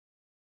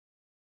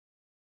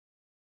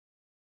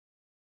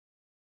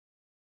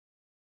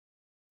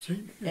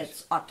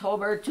It's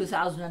October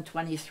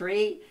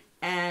 2023,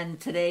 and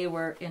today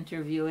we're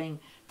interviewing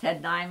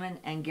Ted Nyman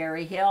and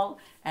Gary Hill,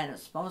 and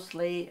it's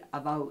mostly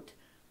about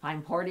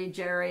Pine Portage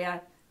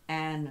area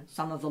and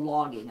some of the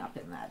logging up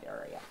in that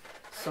area.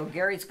 So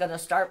Gary's going to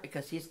start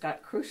because he's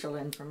got crucial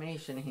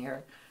information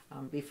here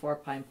before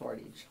Pine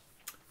Portage.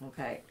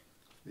 Okay.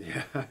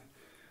 Yeah.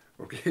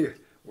 Okay.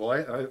 Well,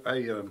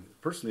 I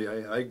personally,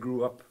 I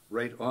grew up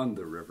right on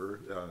the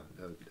river.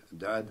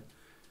 Dad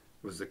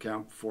was the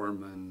camp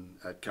foreman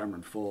at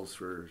Cameron Falls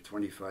for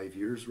 25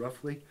 years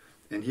roughly,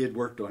 and he had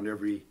worked on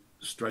every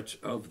stretch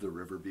of the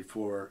river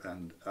before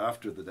and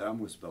after the dam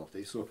was built.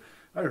 So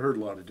I heard a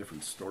lot of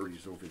different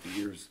stories over the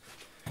years.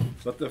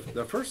 But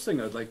the first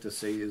thing I'd like to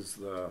say is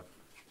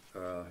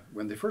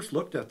when they first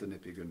looked at the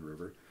Nipigon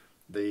River,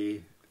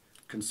 they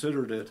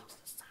considered it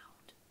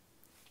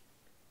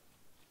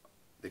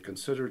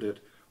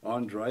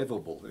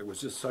undrivable. It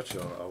was just such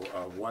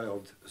a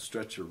wild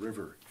stretch of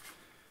river.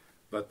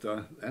 But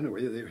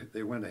anyway,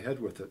 they went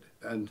ahead with it.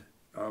 And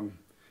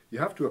you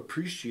have to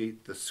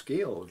appreciate the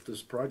scale of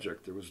this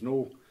project. There was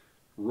no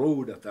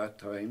road at that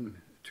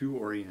time to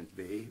Orient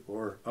Bay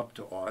or up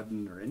to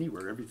Auden or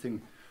anywhere.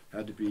 Everything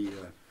had to be,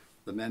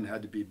 the men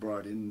had to be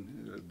brought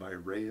in by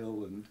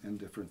rail and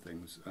different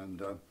things.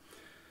 And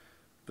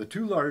the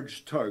two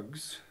large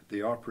tugs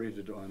they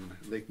operated on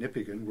Lake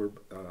Nipigon were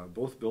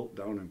both built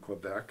down in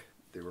Quebec.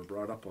 They were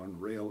brought up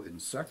on rail in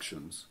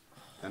sections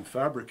and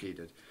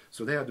fabricated.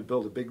 So they had to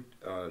build a big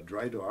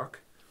dry dock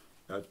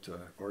at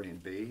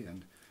Orient Bay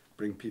and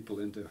bring people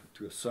in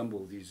to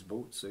assemble these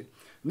boats. And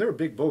they were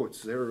big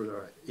boats. There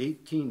were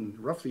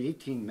roughly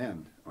 18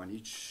 men on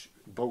each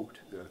boat.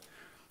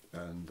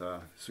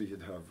 So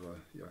you'd have,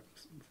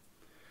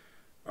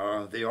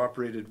 they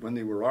operated, when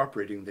they were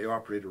operating, they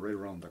operated right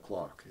around the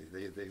clock.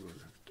 They were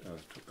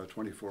a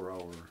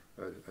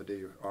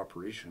 24-hour-a-day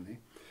operation.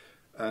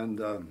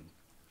 And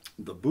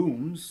the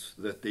booms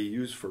that they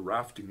used for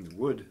rafting the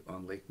wood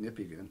on Lake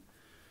Nipigon,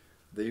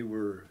 they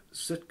were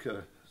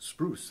Sitka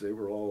spruce. They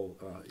were all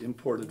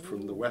imported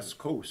from the west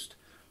coast,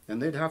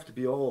 and they'd have to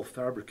be all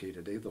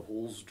fabricated. The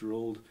holes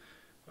drilled.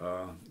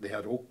 They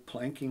had oak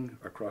planking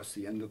across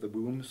the end of the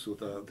boom, so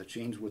the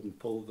chains wouldn't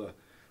pull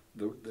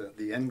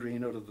the end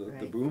grain out of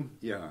the boom.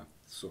 Yeah,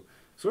 so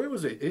it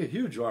was a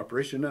huge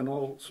operation and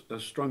all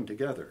strung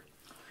together.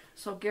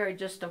 So Gary,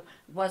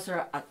 was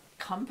there a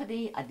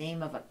company, a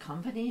name of a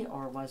company,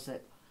 or was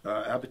it?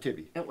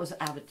 Abitibi. It was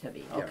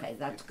Abitibi. Okay,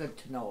 that's good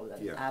to know.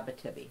 That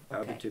Abitibi.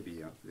 Okay. Abitibi,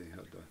 yeah. They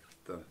had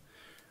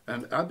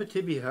and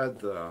Abitibi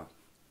had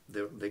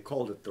they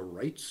called it the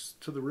rights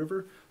to the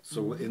river.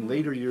 So in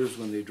later years,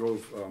 when they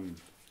drove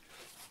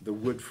the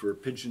wood for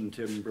pigeon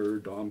timber,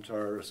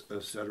 domtar,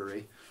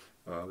 etc.,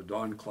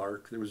 Don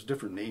Clark, there was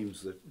different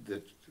names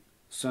that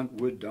sent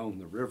wood down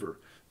the river,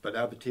 but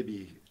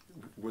Abitibi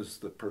was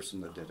the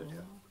person that did it.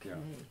 Okay.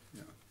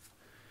 Yeah.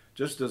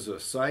 Just as a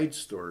side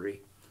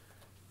story,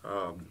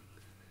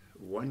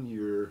 one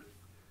year,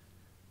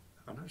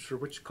 I'm not sure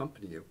which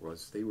company it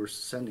was, they were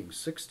sending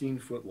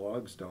 16-foot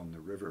logs down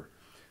the river,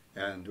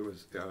 and it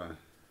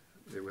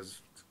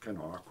was kind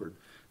of awkward.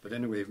 But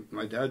anyway,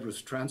 my dad was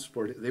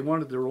transporting. They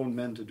wanted their own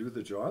men to do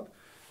the job,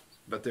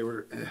 but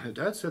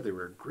Dad said they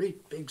were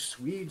great big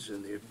Swedes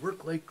and they'd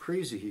work like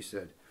crazy, he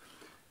said.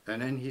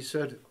 And then he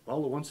said,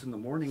 all at once in the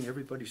morning,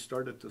 everybody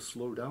started to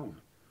slow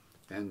down.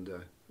 And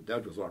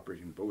Dad was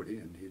operating the boat,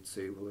 and he'd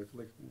say, well,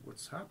 like,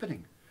 what's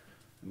happening?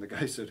 And the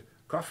guy said,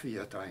 coffee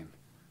time.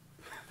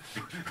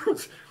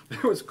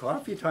 it was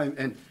coffee time,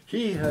 and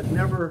he had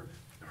never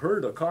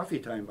heard a coffee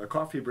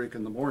break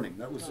in the morning.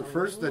 That was the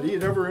first that he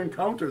had ever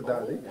encountered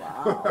that.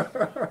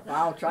 Wow.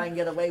 Wow, try and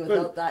get away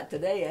without that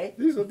today, eh?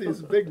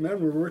 These big men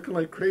were working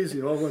like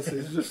crazy. All of us,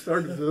 they just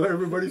started to,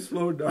 everybody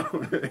slowed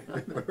down.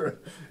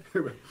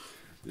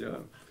 Yeah.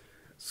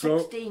 So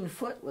 16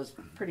 foot was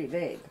pretty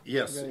big.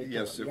 Yes, really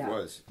yes, it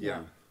was. Yeah.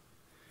 Yeah.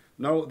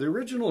 Now the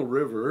original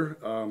river,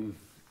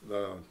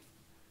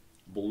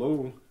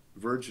 below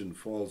Virgin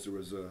Falls, there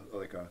was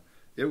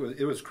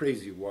it was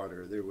crazy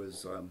water. There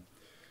was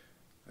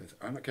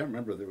I can't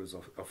remember. There was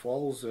a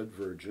falls at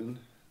Virgin.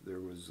 There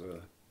was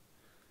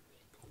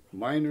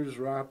Miners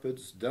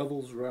Rapids,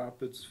 Devil's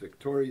Rapids,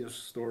 Victoria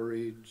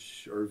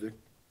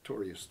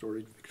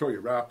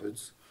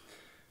Rapids.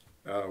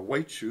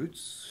 White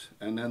Chutes,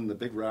 and then the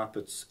big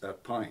rapids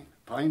at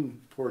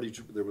Pine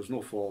Portage. There was no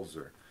falls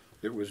there.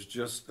 It was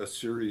just a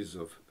series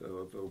of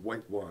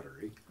white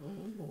water.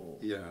 Oh.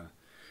 Yeah.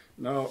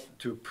 Now,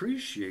 to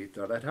appreciate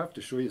that, I'd have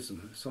to show you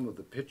some of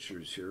the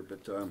pictures here,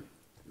 but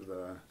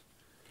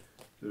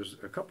there's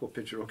a couple of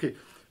pictures. Okay,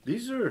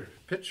 these are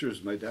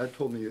pictures my dad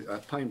told me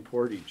at Pine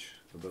Portage.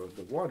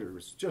 The water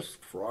was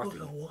just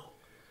frothing. Oh.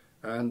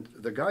 And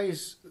the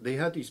guys, they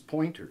had these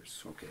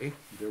pointers, okay?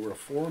 They were a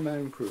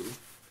four-man crew.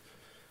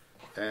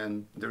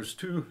 And there's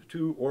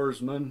two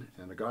oarsmen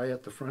and a guy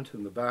at the front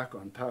and the back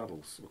on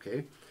paddles,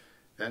 okay?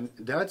 And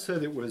Dad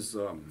said it was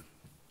a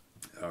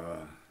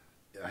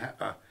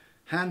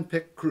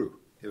hand-picked crew.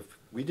 If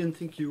we didn't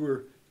think you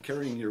were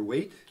carrying your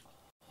weight,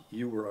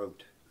 you were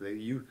out.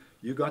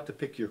 You got to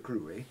pick your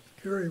crew, eh?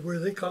 Gary, were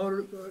they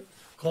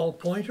called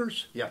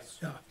pointers? Yes.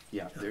 Yeah.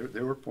 Yeah,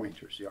 they were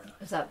pointers, yeah.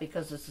 Is that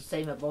because it's the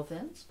same at both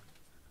ends?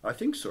 I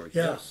think so,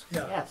 Yeah, yes.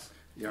 yeah. Yes.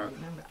 Yeah,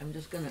 Remember, I'm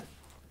just gonna.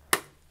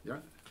 yeah.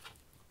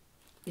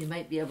 You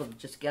might be able to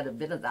just get a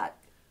bit of that,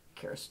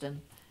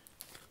 Kirsten.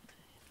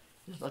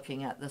 Just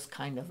looking at this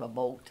kind of a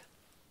boat.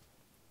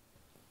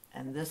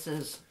 And this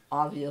is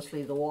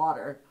obviously the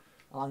water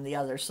on the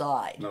other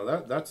side.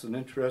 Now that's an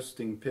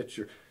interesting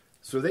picture.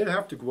 So they'd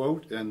have to go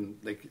out and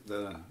like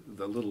the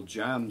little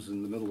jams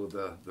in the middle of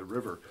the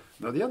river.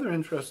 Now the other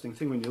interesting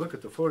thing when you look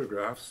at the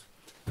photographs,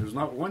 there's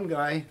not one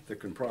guy that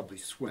can probably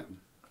swim.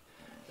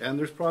 And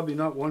there's probably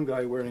not one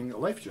guy wearing a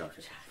life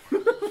jacket.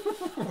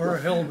 Or a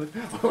helmet.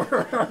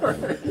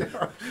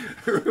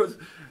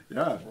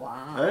 Yeah.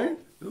 Wow. Hey?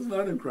 Isn't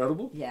that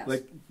incredible? Yes.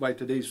 Like by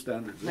today's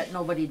standards. But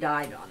nobody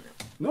died on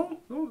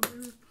them.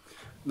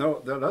 No,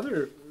 that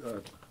other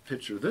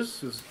picture,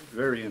 this is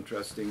very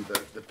interesting.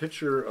 The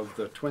picture of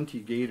the 20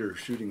 gator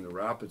shooting the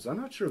rapids. I'm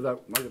not sure if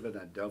that might have been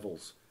at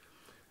Devil's.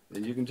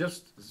 And you can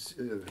just,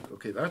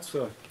 okay, that's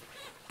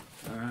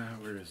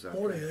where is that?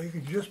 Oh, yeah, you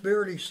can just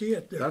barely see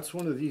it there. That's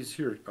one of these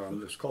here.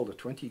 It's called a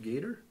 20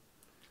 gator.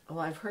 Oh,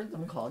 I've heard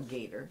them called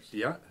gators.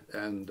 Yeah,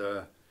 and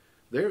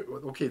they're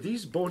okay.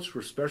 These boats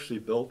were specially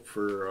built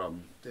for.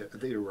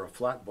 They were a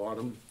flat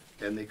bottom,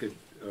 and they could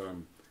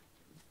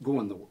go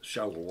in the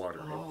shallow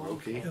water. Oh,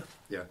 okay.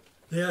 Yeah.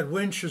 They had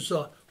winches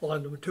on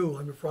them too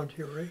on the front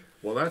here, right?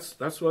 Well, that's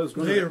what I was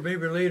going Later, to.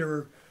 maybe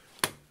later.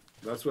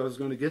 That's what I was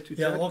going to get to.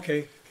 Yeah. Ted.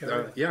 Okay.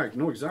 Yeah.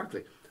 No.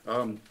 Exactly.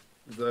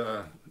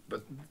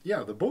 But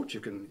yeah, the boat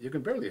you can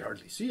barely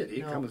hardly see it.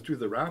 No. Coming through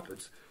the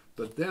rapids,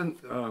 but then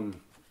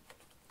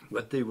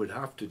what they would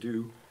have to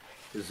do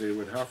is they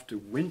would have to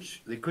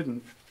winch. They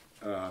couldn't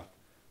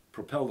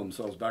propel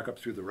themselves back up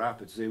through the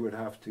rapids. They would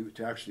have to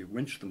actually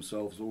winch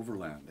themselves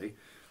overland.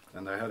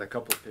 And I had a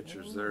couple of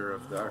pictures there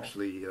of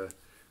actually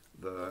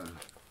where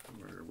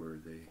were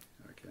they?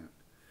 I can't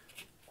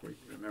quite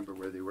remember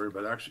where they were,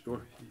 but actually,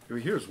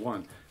 here's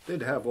one.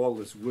 They'd have all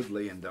this wood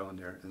laying down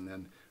there, and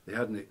then they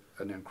had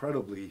an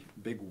incredibly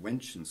big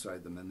winch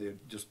inside them, and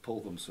they'd just pull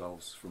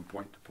themselves from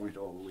point to point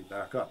all the way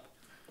back up.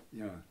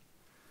 Yeah.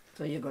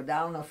 So you go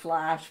down a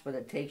flash, but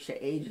it takes you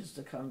ages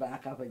to come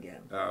back up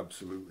again.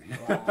 Absolutely.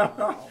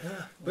 Wow.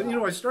 But you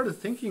know, I started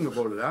thinking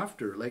about it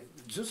after, like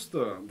just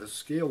the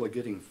scale of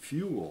getting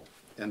fuel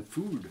and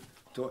food.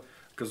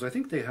 Because I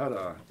think they had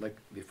like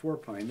before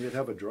Pine, they'd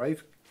have a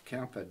drive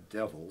camp at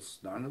Devil's.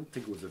 Now, I don't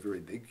think it was a very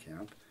big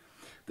camp.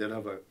 They'd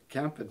have a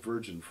camp at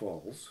Virgin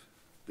Falls.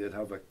 They'd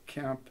have a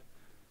camp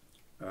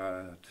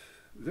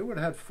they would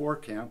have had 4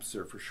 camps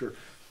there for sure,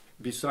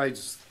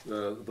 besides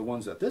the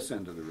ones at this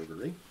end of the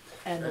river, eh?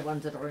 And the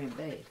ones at Orient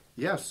Bay.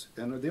 Yes,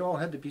 and they all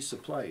had to be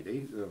supplied,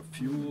 eh?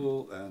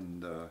 Fuel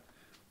and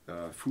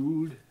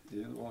food.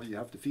 You know, well, you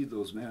have to feed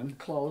those men.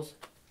 Clothes.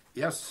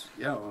 Yes,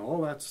 yeah,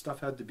 all that stuff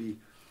had to be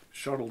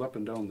shuttled up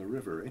and down the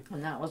river, eh?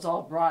 And that was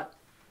all brought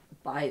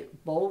by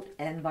boat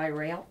and by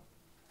rail?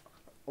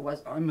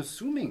 I'm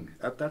assuming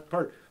at that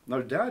part.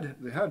 Now, Dad,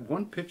 they had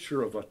one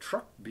picture of a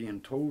truck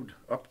being towed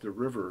up the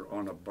river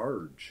on a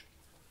barge.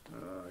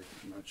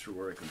 I'm not sure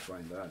where I can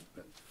find that,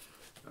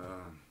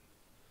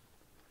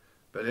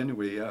 but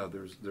anyway, yeah,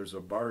 there's a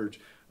barge.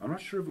 I'm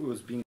not sure if it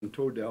was being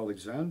towed to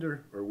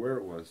Alexander or where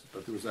it was,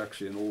 but there was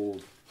actually an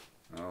old,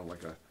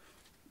 like a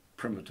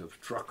primitive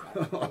truck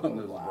on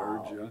this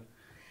wow. barge.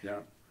 Yeah.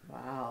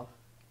 Wow.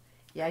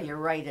 Yeah, you're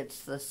right.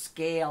 It's the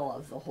scale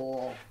of the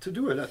whole To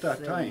do it at that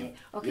thing. time.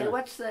 Okay, yeah.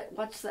 what's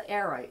the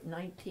era?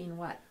 19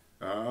 what?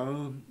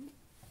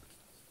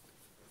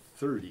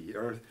 30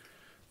 or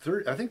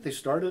 30. I think they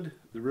started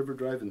the River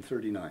Drive in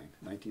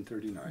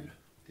 1939.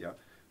 Yeah,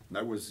 and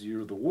that was the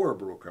year the war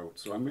broke out.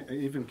 So I'm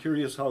even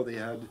curious how they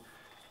had.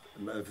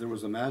 If there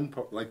was a man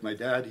like my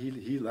dad,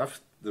 he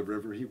left the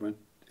river. He went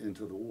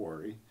into the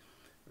war,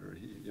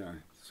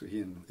 so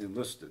he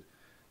enlisted.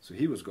 So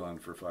he was gone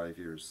for 5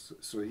 years.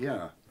 So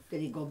yeah.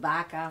 Did he go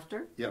back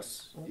after?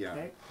 Yes.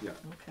 Okay. Yeah.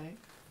 Okay.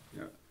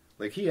 Yeah.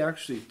 Like he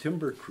actually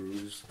timber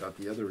cruised at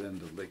the other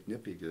end of Lake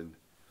Nipigon.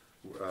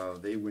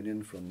 They went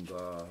in from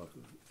the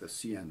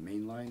CN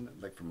main line,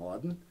 like from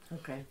Auden,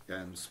 Okay.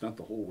 and spent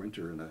the whole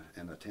winter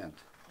in a tent,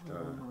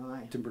 Oh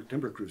my.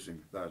 timber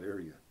cruising that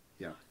area.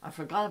 Yeah. I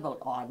forgot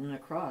about Auden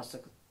across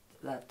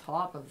that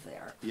top of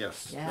there.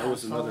 Yes. Yeah, that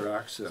was so- another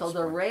access. So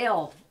the point.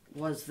 rail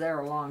was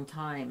there a long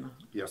time,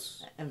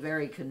 Yes. and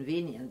very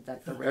convenient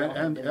that the rail had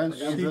And been put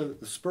in.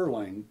 the spur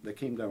line that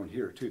came down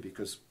here too,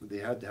 because they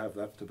had to have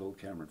that to build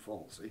Cameron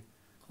Falls. Eh?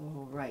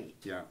 Oh, right,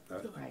 Yeah.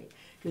 right.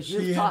 Because See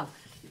you've ya. talked,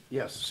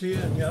 Yes. See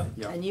it, yeah.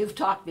 Yeah. and you've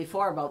talked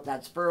before about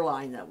that spur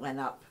line that went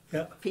up.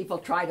 Yeah. People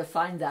try to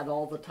find that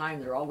all the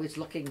time. They're always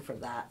looking for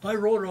that. I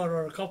rode on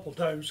it a couple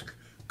times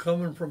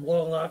coming from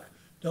Long Lock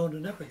down to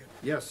Nipigon.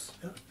 Yes.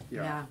 Yeah.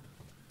 Yeah.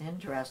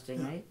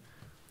 Interesting, eh?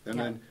 And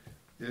Yeah. then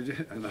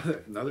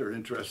another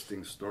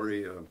interesting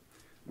story.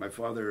 My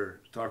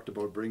father talked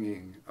about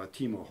bringing a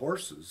team of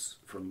horses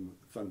from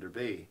Thunder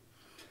Bay,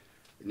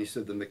 and he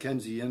said the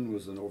Mackenzie Inn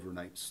was an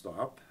overnight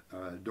stop,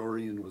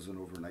 Dorian was an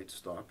overnight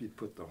stop. You'd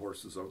put the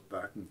horses out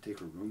back and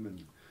take a room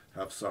and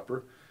have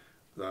supper.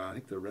 I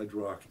think the Red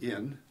Rock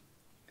Inn.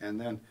 And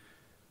then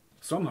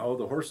somehow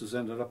the horses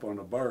ended up on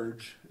a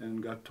barge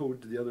and got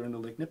towed to the other end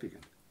of Lake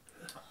Nipigon.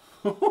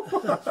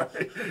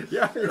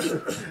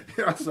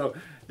 yeah, so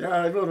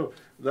I don't know.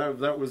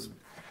 That was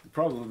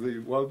probably,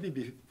 well,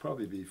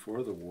 probably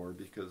before the war,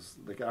 because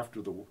like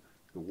after the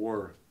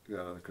war,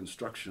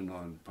 construction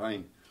on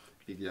Pine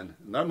began.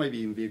 And that might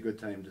even be a good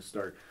time to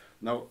start.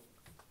 Now,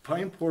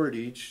 Pine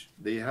Portage,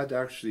 they had to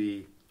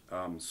actually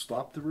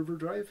stop the river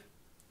drive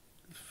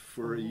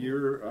for a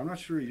year, I'm not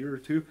sure, a year or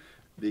two,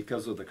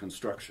 because of the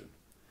construction.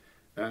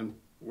 And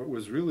what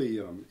was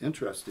really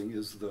interesting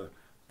is the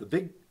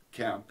big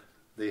camp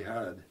they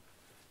had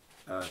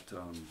at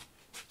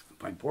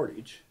Pine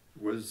Portage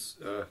was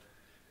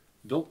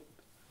built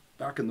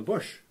back in the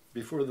bush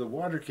before the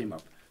water came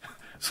up.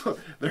 So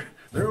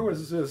there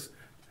was this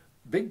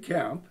big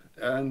camp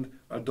and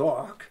a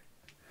dock.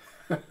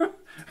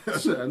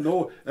 and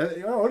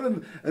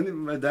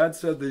my dad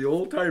said the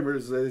old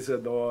timers, they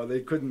said, oh,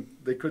 they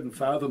couldn't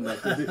fathom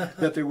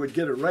that they would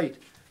get it right.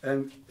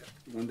 And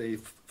when they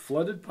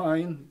flooded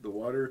Pine, the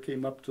water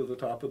came up to the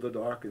top of the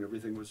dock and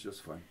everything was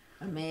just fine.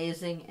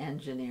 Amazing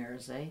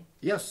engineers, eh?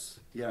 Yes,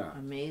 yeah.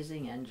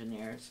 Amazing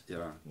engineers.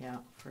 Yeah. Yeah,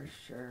 for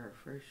sure,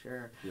 for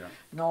sure. Yeah.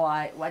 No,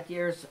 what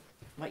year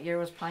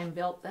was Pine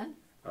built then?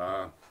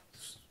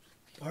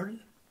 Pardon?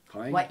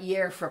 Pine? What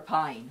year for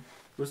Pine?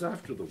 It was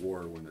after the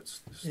war when it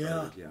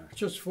started, yeah.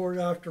 Just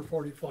after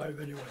 45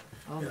 anyway.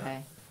 Okay.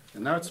 Yeah.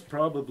 And that's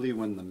probably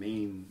when the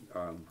main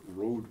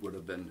road would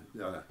have been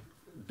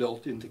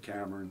built into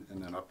Cameron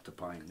and then up to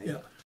Pine. Eh? Yeah.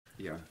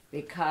 Yeah.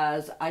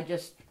 Because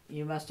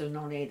you must have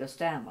known Ada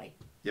Stanley.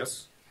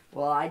 Yes.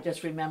 Well, I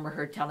just remember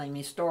her telling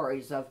me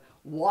stories of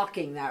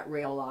walking that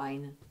rail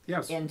line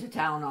Yes. into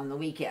town on the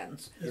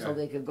weekends Yeah. so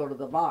they could go to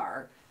the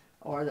bar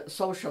or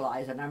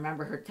socialize. And I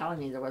remember her telling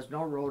me there was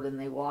no road and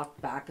they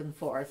walked back and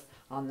forth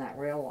on that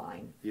rail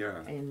line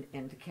Yeah.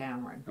 into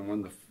Cameron. And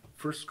when the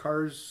first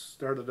cars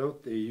started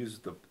out, they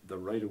used the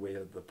right of way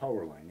of the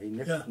power line.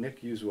 Eh? Yeah.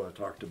 Nick Uswa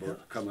talked about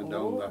Yeah. coming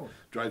down,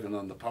 driving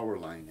on the power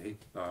line.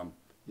 Eh?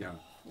 Yeah.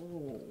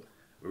 Oh.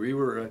 We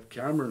were at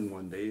Cameron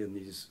one day, and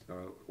these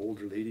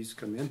older ladies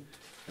come in,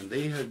 and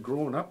they had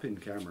grown up in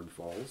Cameron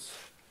Falls,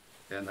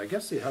 and I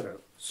guess they had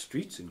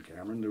streets in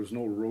Cameron. There was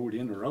no road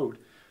in or out,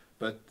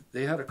 but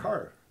they had a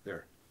car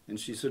there. And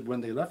she said when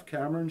they left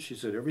Cameron, she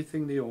said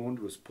everything they owned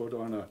was put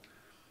on a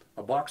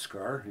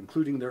boxcar,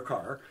 including their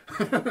car,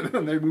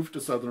 and they moved to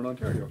Southern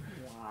Ontario.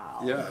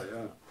 Wow. Yeah,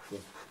 yeah. So,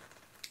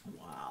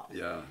 Wow.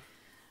 yeah.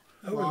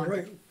 That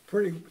was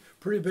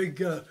pretty big.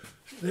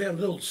 They had a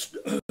little,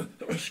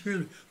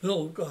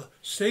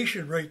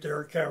 station right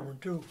there at Cameron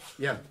too.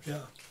 Yeah,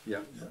 Yeah.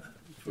 yeah.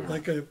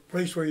 Like a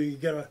place where you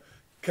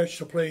catch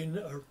the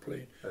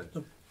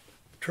the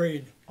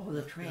train. Oh,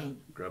 the train.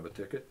 Grab a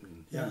ticket.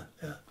 And, Yeah,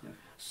 yeah.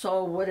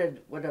 So would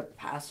a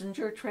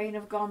passenger train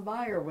have gone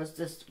by, or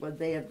would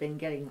they have been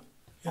getting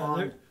Yeah,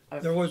 on?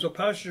 there was a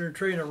passenger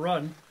train that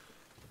run.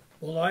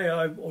 Well,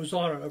 I was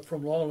on it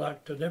from Long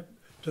Lake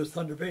to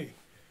Thunder Bay.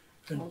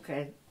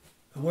 Okay.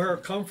 And where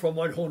it come from,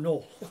 I don't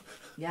know.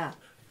 Yeah,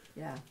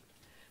 yeah.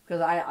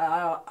 Because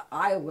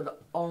I would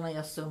only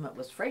assume it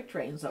was freight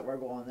trains that were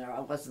going there. I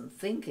wasn't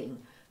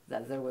thinking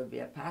that there would be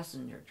a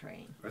passenger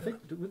train. I think,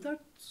 would that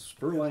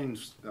spur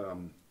lines,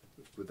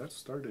 would that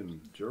start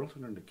in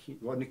Geraldton or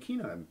Nikina? Well,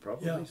 Nikina,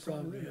 probably. Yeah,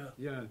 somewhere. probably,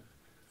 yeah. Yeah,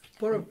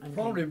 But it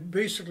probably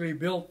basically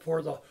built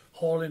for the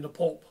hauling the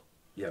pulp,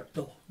 yeah.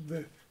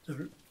 the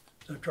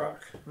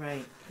track.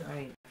 Right,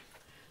 right.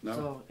 No,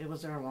 So it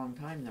was there a long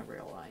time, the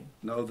rail line.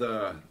 no.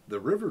 The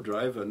River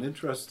Drive. An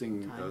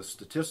interesting Time.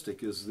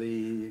 statistic is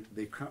they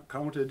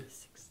counted.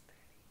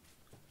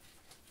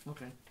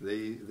 Okay.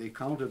 They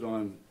counted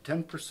on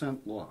 10%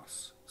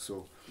 loss.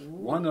 So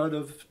 1 out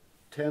of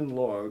 10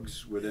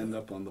 logs would end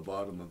up on the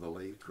bottom of the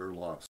lake or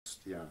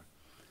lost. Yeah,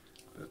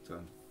 but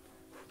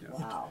yeah.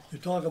 Wow. You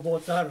talk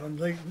about that on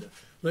Lake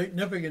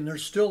Nipigon,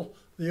 there's still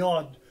the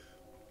odd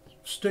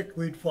stick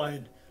we'd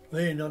find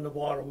laying on the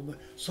bottom.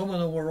 Some of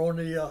them were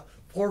only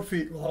 4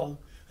 feet long,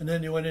 and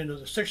then you went into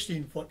the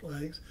 16-foot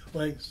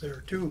lengths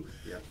there too.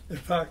 Yeah. In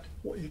fact,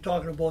 what you're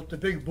talking about, the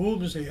big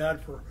booms they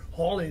had for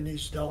hauling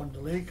these down the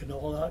lake and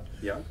all that.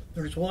 Yeah.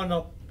 There's one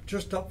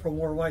just up from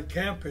where my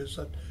camp is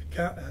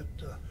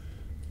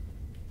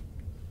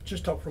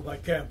just up from my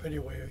camp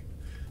anyway,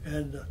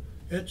 and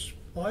it's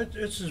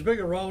as big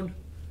around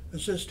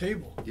as this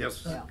table.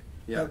 Yes. Yeah.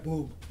 Yeah. That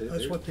boom.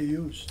 That's what they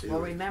used.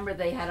 Well, remember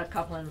they had a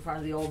couple in front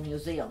of the old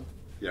museum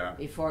Yeah.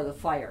 before the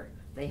fire.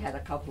 They had a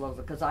couple of,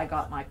 because I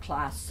got my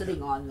class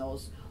sitting on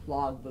those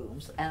log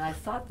booms, and I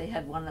thought they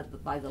had one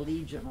by the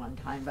Legion one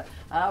time, but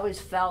I always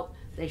felt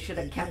they should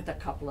have kept a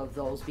couple of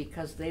those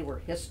because they were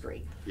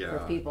history for Yeah.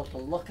 people to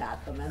look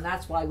at them. And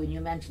that's why when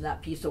you mentioned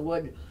that piece of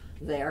wood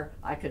there,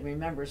 I could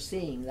remember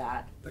seeing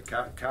that. The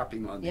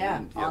capping on the Yeah,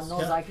 end. on Yes.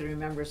 those Yeah. I could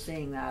remember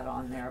seeing that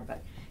on there,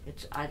 but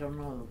it's, I don't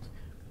know, it's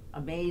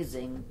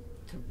amazing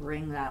to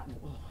bring that,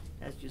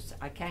 as you say,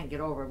 I can't get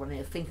over when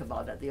I think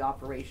about it, the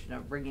operation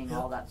of bringing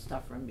all that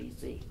stuff from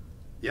BC.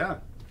 Yeah,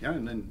 yeah,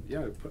 and then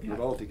putting it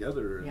all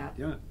together. And,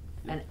 Yeah.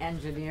 And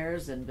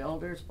engineers and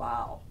builders.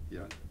 Wow.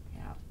 Yeah.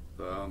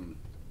 Yeah.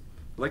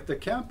 Like the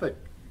camp at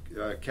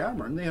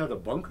Cameron, they had a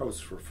bunkhouse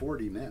for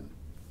 40 men.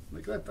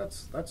 Like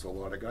that's a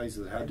lot of guys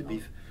that had to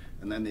be,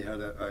 and then they had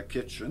a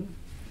kitchen,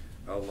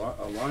 a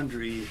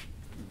laundry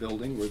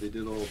building where they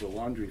did all the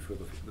laundry for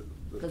the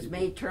Because people.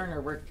 May Turner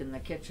worked in the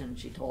kitchen,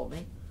 she told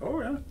me. Oh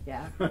yeah.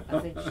 Yeah, I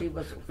think she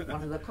was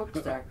one of the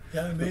cooks there.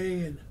 Yeah,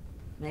 May and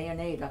May and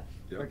Ada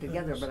were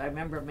together, but I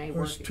remember May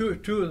there's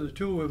working. two of the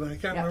two women. I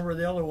can't remember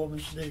the other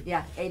woman's name.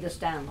 Yeah, Ada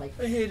Stanley.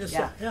 Ada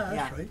Stanley. Yeah,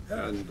 that's right.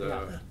 Yeah.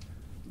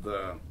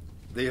 And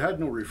they had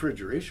no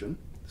refrigeration,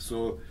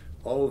 so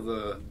all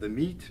the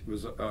meat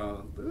was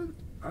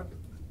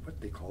what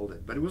they called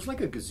it, but it was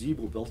like a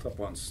gazebo built up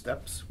on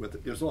steps with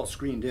it was all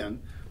screened in,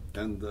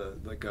 and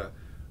like a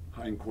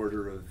hind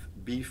quarter of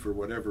beef or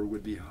whatever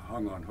would be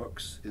hung on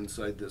hooks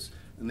inside this,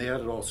 and they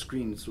had it all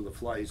screened so the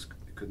flies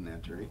couldn't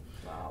enter.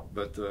 Wow.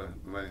 But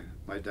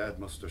my dad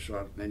must have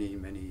shot many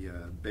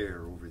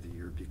bear over the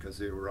year because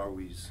they were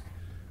always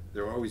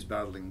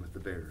battling with the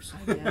bears.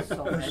 I guess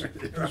so.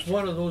 There's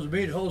one of those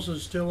meat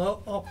houses still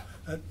up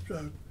at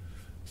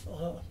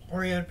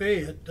Orient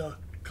Bay at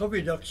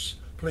Covey Duck's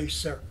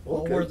place there,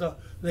 where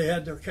they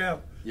had their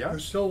camp. Yeah.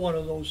 There's still one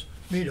of those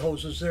meat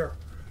houses there.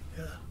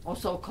 Yeah.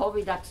 Also,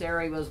 Covey Duck's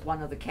area was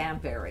one of the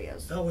camp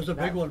areas. That was a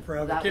big one for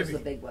Abitibi. That was the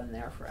big one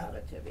there for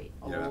Abitibi.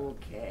 Yeah.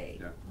 Okay.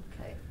 Yeah.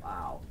 Okay.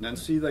 Wow. And then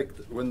see, like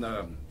when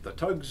the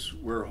tugs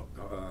were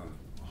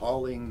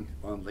hauling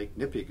on Lake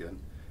Nipigon,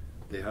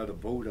 they had a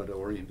boat out of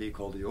Orient Bay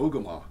called the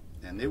Ogama,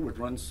 and they would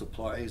run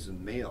supplies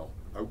and mail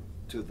out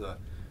to the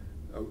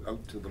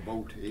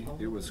boat.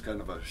 It was kind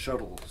of a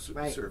shuttle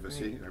service,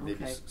 or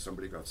maybe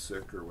somebody got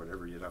sick or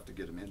whatever. You'd have to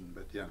get them in,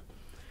 but yeah.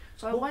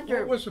 So I wonder.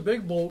 What was the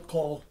big boat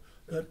called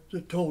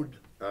that towed?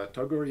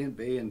 Tug Orient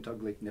Bay and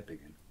Tug Lake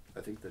Nipigon.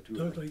 I think the two.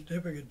 Tug Lake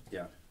Nipigon.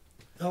 Yeah.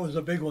 That was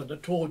the big one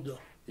that towed the.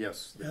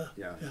 Yes.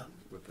 Yeah.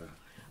 With the.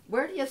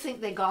 Where do you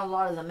think they got a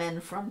lot of the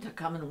men from to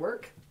come and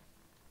work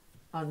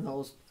on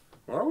those?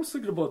 Well, I was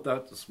thinking about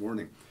that this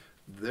morning.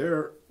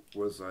 There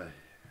was a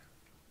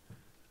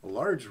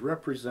large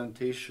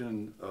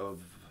representation of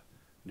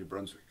New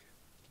Brunswick.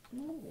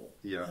 Oh.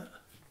 Yeah.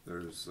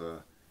 There's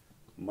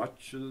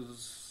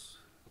Muches,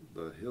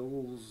 the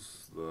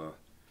Hills,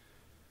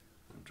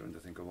 I'm trying to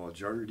think of all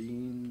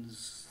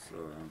Jardines.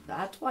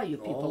 That's why you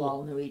people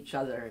all knew each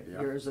other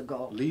years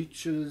ago.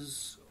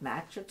 Leeches.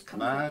 Matchett's come.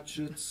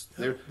 Matchett's.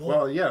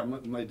 Well, yeah,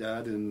 my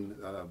dad and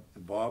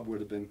Bob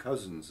would have been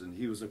cousins, and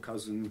he was a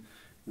cousin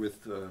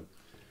with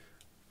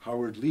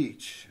Howard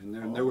Leach, and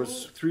then there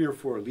was 3 or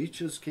 4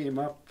 Leaches came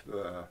up,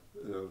 a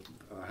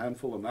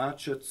handful of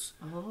Matchett's.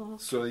 Oh.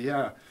 So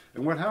yeah,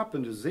 and what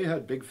happened is they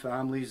had big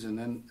families, and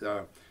then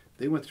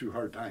they went through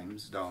hard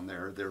times down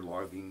there. They're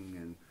logging,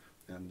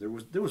 and there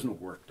was no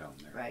work down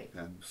there. Right.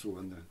 And so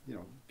when the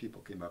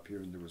people came up here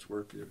and there was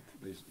work,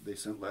 they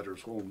sent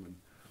letters home, and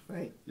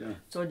Right. yeah.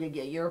 So did you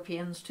get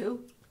Europeans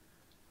too?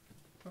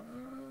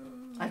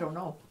 I don't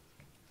know.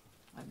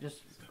 I'm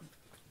just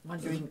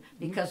wondering,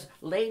 because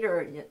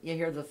later you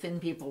hear the Finn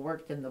people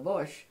worked in the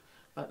bush,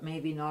 but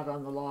maybe not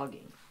on the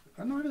logging.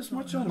 Not as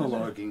much on the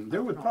logging.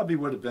 There would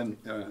have been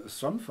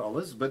some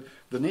fellas, but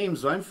the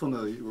names I'm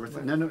familiar with,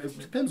 and then it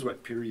depends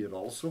what period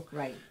also.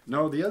 Right.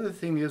 Now the other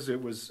thing is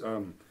it was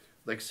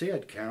like say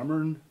at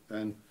Cameron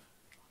and.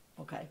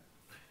 Okay.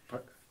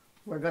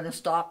 We're going to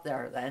stop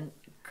there then,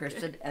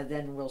 Kristen, and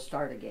then we'll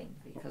start again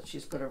because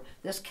she's going to.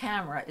 This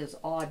camera is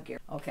odd, Gary.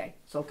 Okay,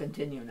 so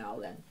continue now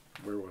then.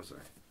 Where was I?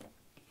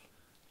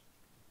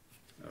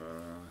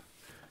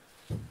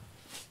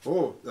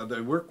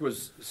 The work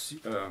was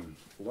a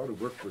lot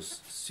of work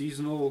was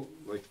seasonal,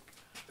 like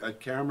at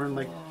Cameron,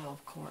 like. Oh,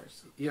 of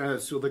course. Yeah,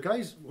 so the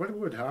guys, what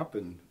would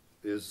happen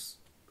is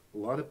a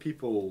lot of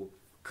people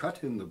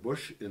cut in the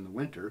bush in the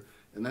winter,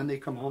 and then they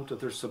come home to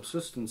their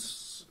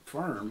subsistence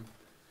farm.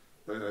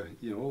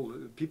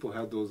 People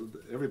had those.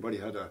 Everybody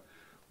had a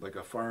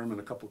farm and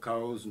a couple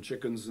cows and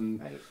chickens and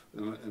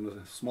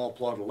a small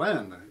plot of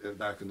land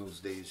back in those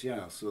days.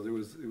 Yeah, so it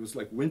was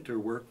like winter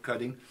work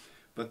cutting,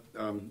 but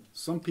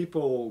some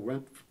people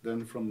went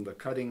then from the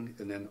cutting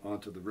and then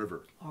onto the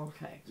river.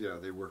 Okay. Yeah,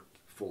 they worked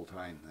full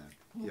time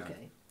then.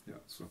 Okay. Yeah.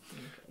 So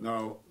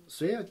now,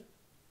 say at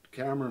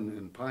Cameron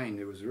and Pine,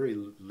 it was very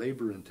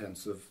labor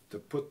intensive to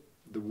put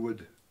the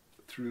wood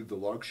through the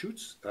log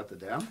chutes at the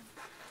dam.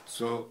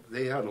 So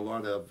they had a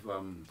lot of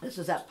This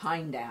is at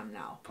Pine Dam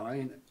now.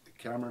 Pine,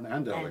 Cameron,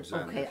 and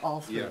Alexander. Okay,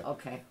 all 3. Yeah.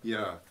 Okay.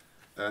 Yeah,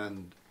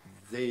 and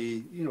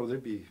they,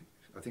 there'd be.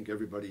 I think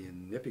everybody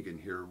in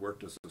Nipigon here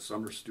worked as a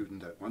summer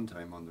student at one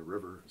time on the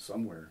river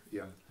somewhere.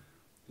 Yeah.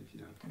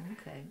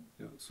 Okay.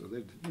 Yeah. So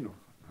they'd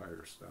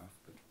hire staff.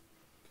 But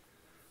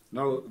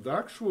now the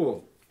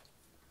actual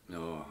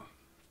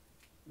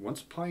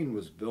once Pine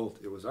was built,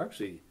 it was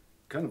actually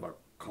kind of a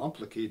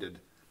complicated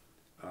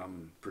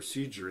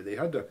procedure. They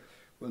had to.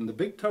 When the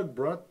big tug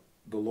brought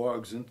the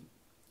logs into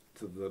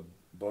the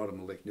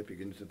bottom of Lake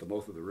Nipigon, into the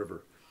mouth of the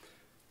river,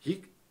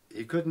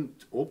 he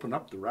couldn't open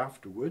up the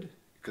raft of wood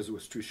because it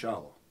was too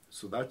shallow.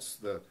 So that's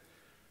the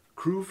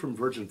crew from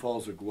Virgin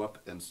Falls would go up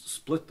and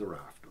split the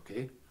raft,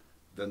 okay?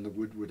 Then the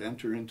wood would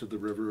enter into the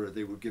river, or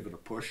they would give it a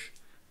push,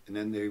 and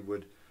then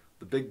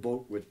the big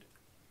boat would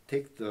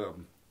take the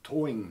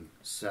towing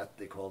set,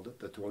 they called it,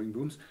 the towing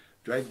booms,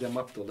 drag them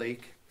up the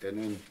lake, and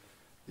then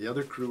the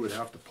other crew would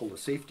have to pull a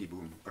safety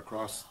boom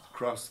across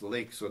the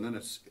lake, so then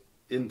it's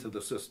into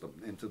the system,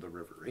 into the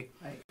river, right?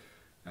 Right.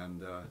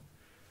 And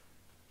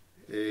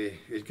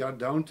it got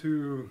down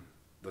to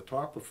the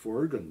top of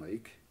Forgan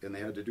Lake, and they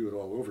had to do it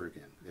all over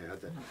again. They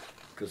had to,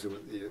 because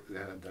they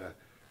had to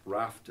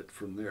raft it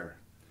from there.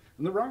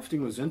 And the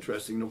rafting was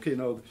interesting. Okay,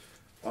 now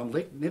on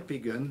Lake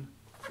Nipigon,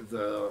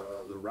 the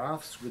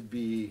rafts would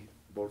be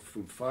about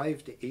from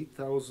 5,000 to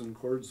 8,000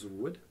 cords of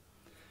wood,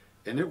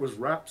 and it was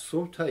wrapped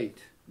so tight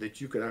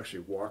that you could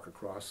actually walk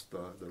across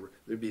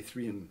there'd be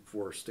 3 and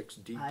 4 sticks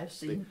deep. I've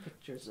seen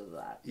pictures of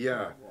that.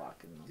 Yeah,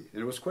 Walking them.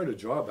 and it was quite a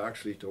job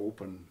actually to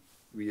open.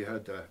 We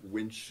had to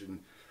winch and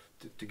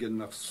to get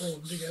enough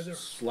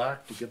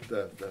slack to get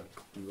the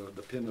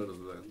pin out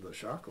of the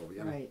shackle.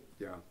 Yeah. Right.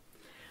 Yeah.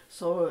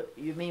 So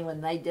you mean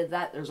when they did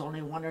that, there's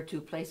only 1 or 2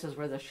 places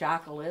where the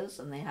shackle is,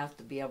 and they have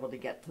to be able to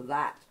get to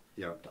that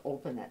Yeah. to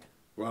open it.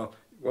 Well,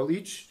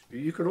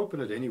 you could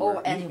open it anywhere.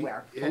 Oh,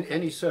 anywhere. Okay.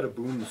 Any set of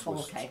booms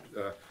was Okay.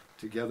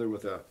 together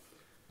with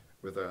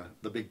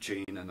the big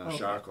chain and a Okay.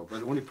 shackle. But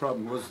the only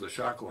problem was the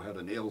shackle had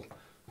a nail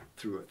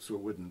through it, so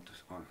it wouldn't.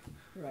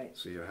 Right.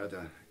 So you had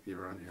to.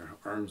 Your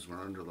arms were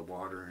under the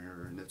water,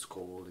 and it's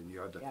cold, and you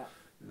had to. Yeah.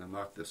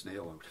 Knock this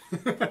nail out.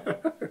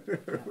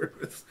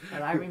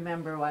 But I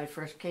remember when I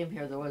first came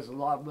here, there was a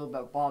lot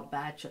of Bob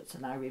Batchett's,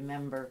 and I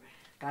remember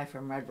a guy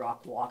from Red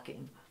Rock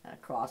walking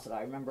across it.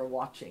 I remember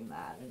watching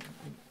that, and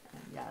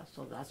yeah,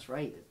 so that's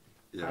right.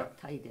 It's Yeah.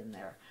 tight in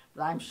there.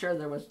 But I'm sure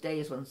there was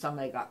days when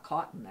somebody got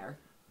caught in there.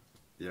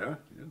 Yeah,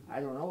 yeah. I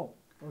don't know.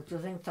 Don't you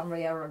think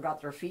somebody ever got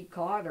their feet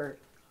caught or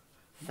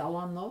fell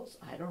on those?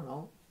 I don't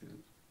know.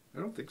 I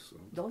don't think so.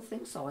 Don't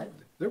think so.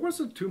 There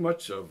wasn't too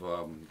much of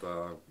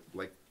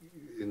like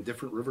in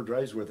different river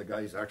drives where the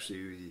guys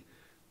actually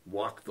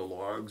walk the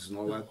logs and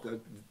all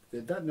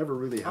that never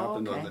really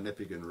happened on the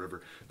Nipigon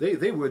River.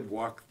 They would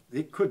walk.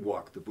 They could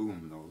walk the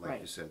boom though, like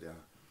Right. you said. Yeah.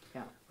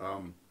 Yeah.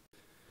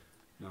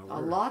 Now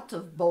A lot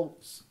of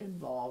boats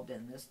involved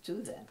in this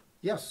too then.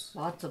 Yes.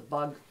 Lots of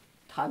bug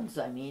tugs,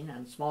 I mean,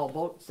 and small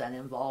boats then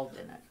involved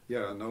in it.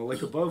 Yeah. No.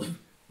 Like above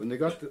when they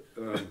got the.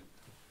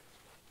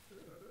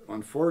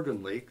 On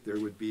Forgan Lake,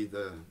 there'd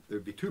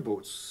be 2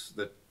 boats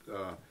that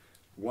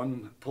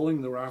one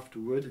pulling the raft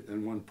of wood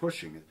and one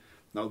pushing it.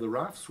 Now the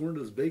rafts weren't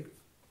as big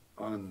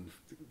on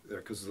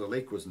because the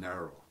lake was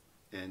narrow,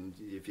 and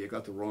if you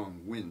got the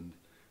wrong wind,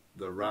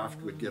 the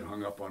raft would get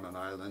hung up on an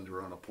island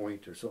or on a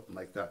point or something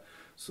like that.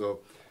 So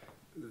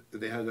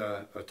they had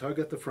a tug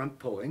at the front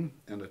pulling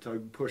and a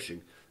tug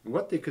pushing. And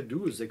what they could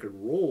do is they could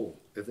roll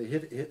if they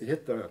hit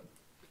if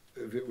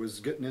it was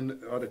getting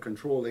out of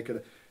control, they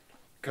could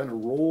kind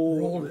of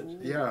roll it,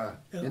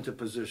 into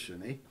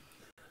position, eh?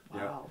 Wow.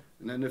 Yeah.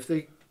 And then if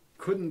they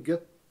couldn't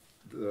get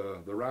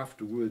the raft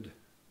of wood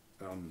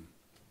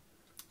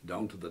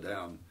down to the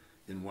dam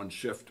in one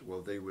shift,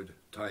 well, they would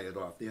tie it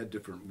off. They had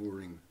different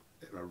mooring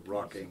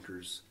rock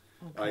anchors,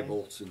 eye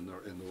bolts in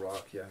the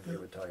rock. Yeah, they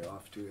would tie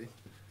off too. Eh?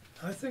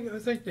 I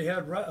think they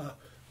had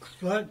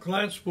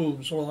glance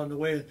booms along the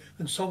way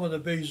in some of the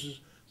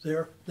bases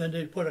there. Then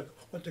they'd put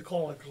what they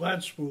call a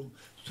glance boom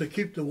to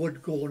keep the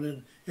wood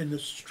going in the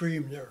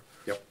stream there.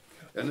 Yep.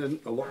 And then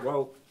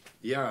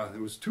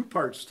there was 2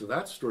 parts to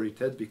that story,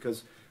 Ted,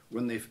 because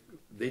when they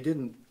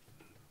didn't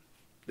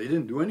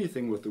do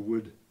anything with the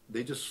wood,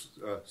 they just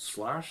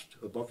slashed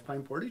above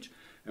Pine Portage,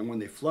 and when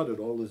they flooded,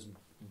 all this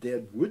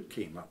dead wood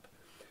came up,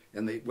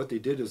 and what they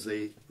did is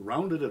they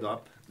rounded it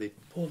up, they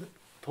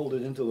pulled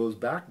it into those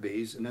back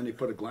bays, and then they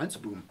put a glance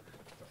boom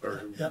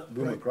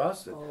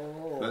across it.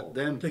 Oh. But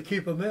then To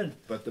keep them in.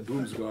 But the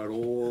booms got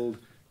old,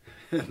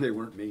 and they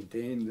weren't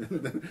maintained.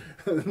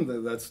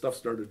 That stuff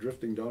started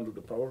drifting down to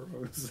the power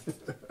house,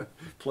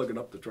 plugging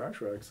up the trash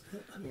racks.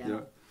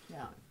 Yeah.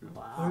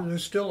 Wow.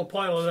 There's still a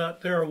pile of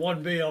that there,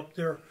 one bay up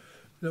there,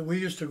 that we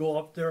used to go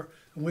up there,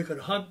 and we could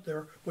hunt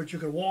there, but you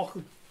could walk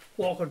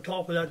on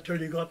top of that till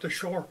you got to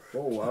shore.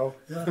 Oh, wow.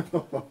 Yeah.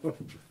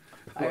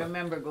 I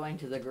remember going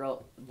to the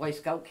Boy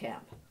Scout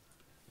camp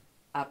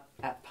up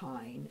at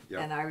Pine,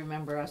 and I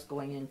remember us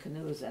going in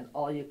canoes, and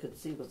all you could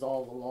see was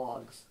all the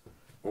logs.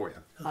 Oh,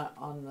 yeah.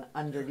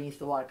 Underneath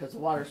the water, because the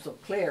water's so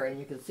clear, and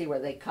you could see where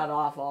they cut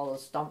off all the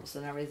stumps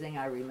and everything.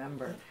 I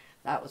remember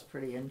that was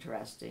pretty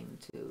interesting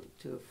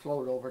to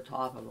float over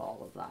top of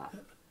all of that.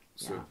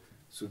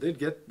 So they'd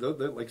get,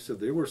 like I said,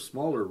 they were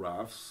smaller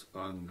rafts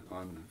on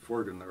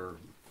Forgan or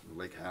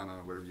Lake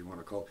Hannah, whatever you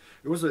want to call it.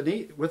 It was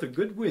with a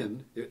good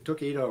wind. It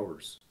took 8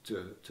 hours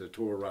to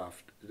tow a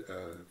raft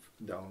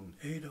down.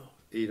 8 hours.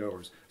 8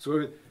 hours.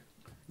 So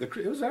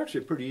it was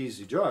actually a pretty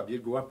easy job.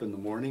 You'd go up in the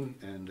morning,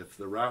 and if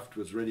the raft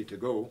was ready to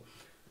go,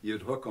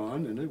 you'd hook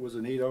on, and it was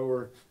an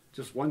 8-hour,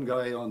 just one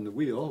guy on the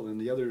wheel, and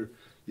the other,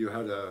 you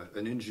had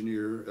an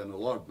engineer and a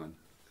logman.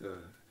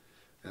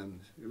 and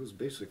it was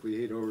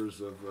basically 8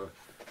 hours of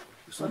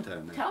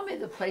suntan there. Tell me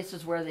the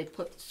places where they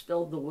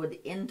spilled the wood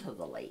into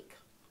the lake.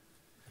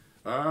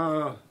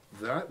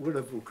 That would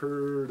have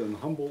occurred in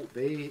Humboldt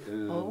Bay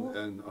and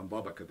on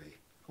Babaka Bay.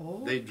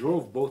 Oh. They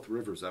drove both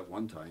rivers at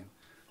one time.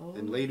 Oh.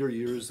 In later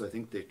years, I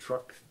think they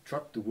trucked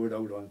the wood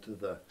out onto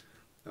the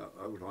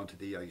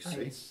ice.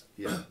 eh? Ice.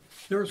 Yeah,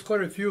 There was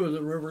quite a few of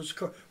the rivers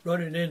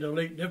running into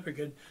Lake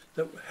Nipigon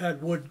that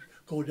had wood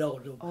go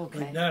down to Okay.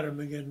 like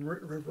Nipigon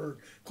River.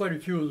 Quite a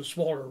few of the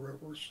smaller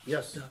rivers.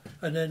 yes, Yeah.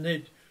 And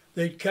then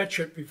they'd catch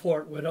it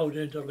before it went out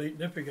into Lake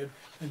Nipigon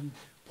and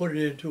put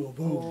it into a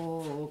boom.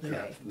 Oh, okay.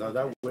 yeah. Now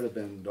that would have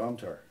been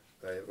Domtar,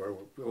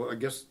 well, I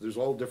guess there's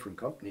all different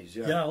companies.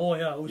 Yeah, Yeah, oh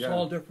yeah, it was Yeah.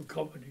 all different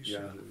companies.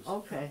 yeah. it was-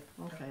 Okay,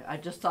 okay. I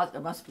just thought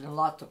there must have been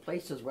lots of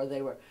places where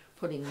they were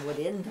putting wood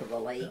into the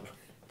lake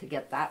to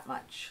get that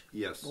much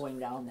Yes. going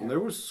down there. And there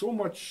was so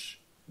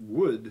much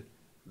wood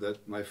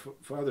that my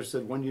father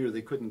said one year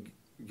they couldn't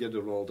get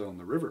it all down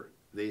the river.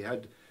 They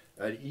had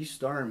at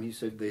East Arm, he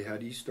said they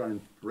had East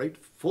Arm right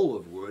full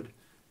of wood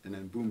and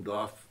then boomed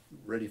off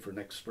ready for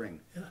next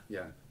spring.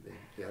 Yeah.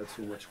 They had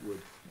so much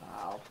wood.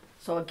 Wow.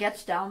 So it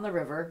gets down the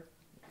river,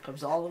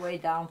 comes all the way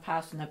down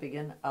past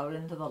Nipigon, out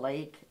into the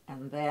lake,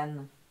 and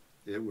then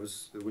It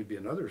would be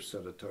another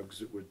set of tugs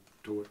that would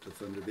tow it to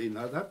Thunder Bay.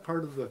 Now that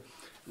part of the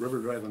river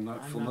drive I'm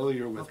not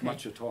familiar with okay.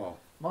 much at all.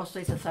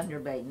 mostly to Thunder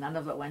Bay. None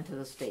of it went to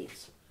the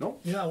States. No?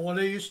 Yeah, well,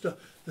 they used to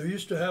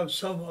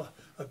have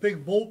a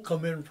big boat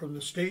come in from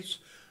the States,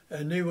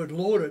 and they would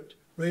load it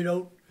right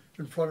out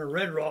in front of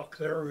Red Rock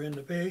there in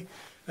the bay,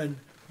 and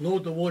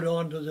load the wood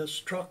onto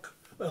this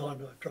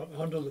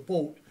onto the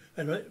boat,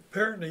 and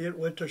apparently it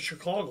went to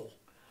Chicago,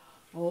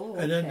 Oh,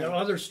 and then the okay.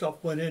 other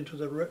stuff went into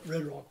the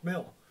Red Rock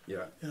mill.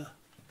 Yeah. Yeah,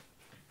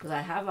 Because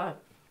I have a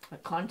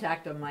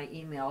contact on my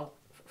email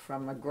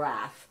from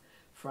McGrath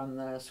from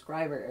the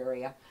Scriber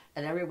area,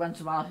 and every once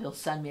in a while he'll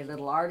send me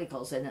little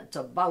articles, and it's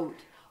about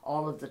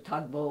all of the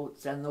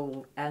tugboats and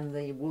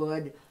the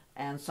wood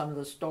and some of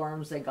the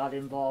storms they got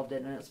involved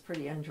in, and it's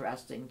pretty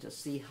interesting to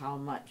see how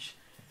much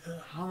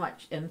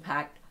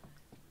impact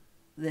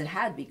that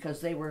had,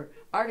 because they were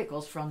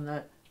articles from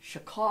the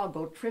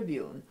Chicago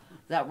Tribune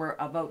that were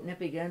about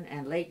Nipigon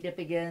and Lake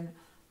Nipigon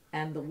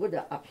and the wood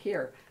up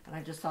here, and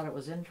I just thought it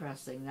was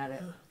interesting that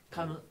it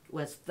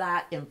was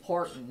that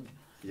important,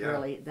 Yeah.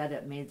 really, that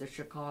it made the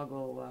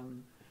Chicago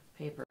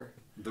paper.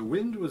 The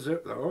wind was, I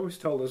always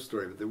tell this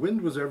story, but the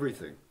wind was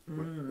everything.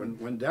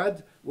 When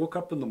Dad woke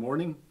up in the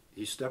morning,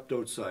 he stepped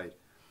outside,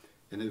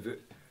 and if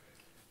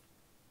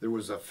there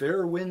was a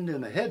fair wind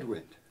and a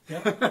headwind.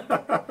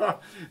 yeah,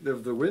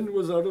 If the wind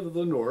was out of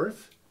the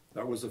north,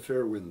 that was a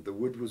fair wind. The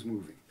wood was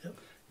moving. Yep.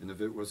 And if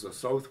it was a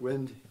south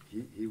wind,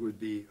 he would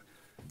be,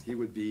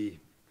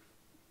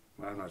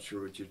 I'm not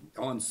sure what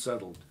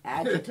unsettled.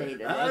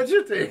 Agitated.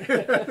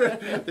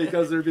 Agitated.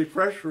 Because there'd be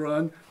pressure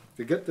on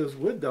to get this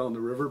wood down the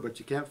river, but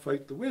you can't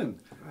fight the wind.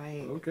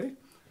 Right. Okay.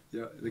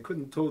 Yeah, they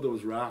couldn't tow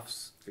those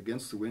rafts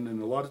against the wind, and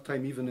a lot of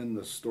time, even in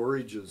the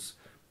storages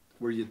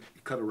where you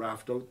cut a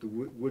raft out, the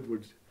wood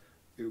would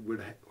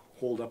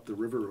hold up the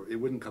river. It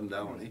wouldn't come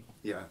down. Right. Eh?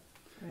 Yeah.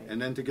 Right.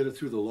 And then to get it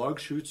through the log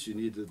chutes, you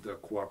needed the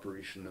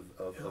cooperation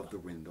of the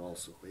wind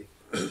also. Eh?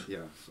 Yeah.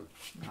 So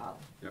Wow.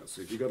 yeah.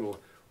 So if you got a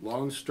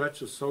long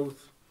stretch of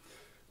south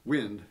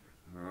wind,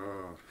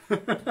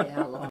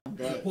 Yeah, long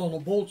day. well,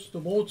 the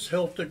boats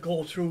helped it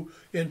go through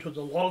into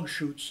the log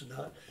chutes and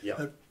that. Yeah.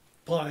 At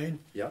Pine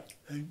yeah,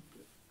 and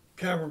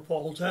Cameron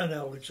Falls and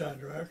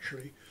Alexander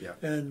actually. yeah,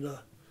 And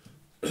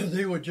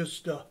they would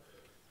just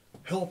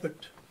help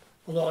it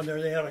along there.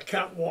 They had a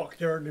catwalk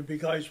there, and there'd be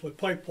guys with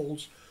pipe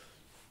poles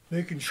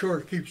making sure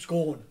it keeps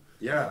going.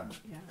 yeah.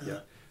 Yeah. Yeah.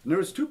 And there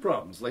was two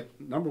problems. Like,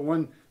 number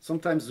one,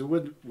 sometimes the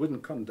wood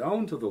wouldn't come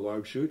down to the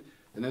log chute,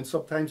 and then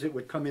sometimes it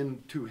would come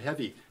in too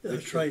heavy.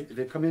 That's right. If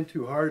it come in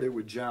too hard, it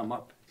would jam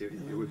up. It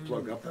would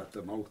plug up at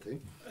the mouth. Eh?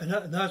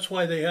 And that's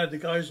why they had the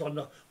guys on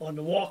the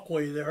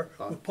walkway there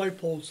with pipe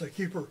poles to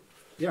keep her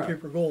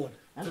going.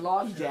 And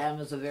log jam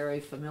is a very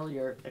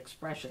familiar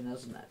expression,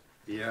 isn't it?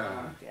 Yeah.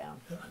 Log jam.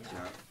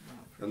 Yeah.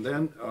 And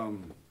then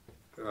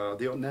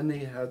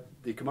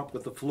they come up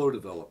with the flow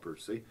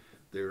developers. See,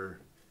 they're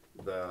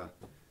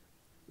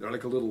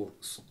like a little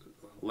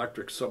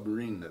electric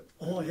submarine that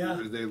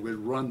they would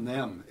run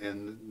them,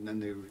 and then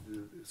they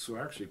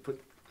actually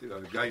put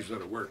guys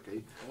out of work. Eh?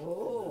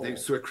 Oh.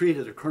 So it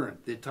created a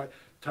current. They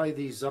tie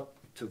these up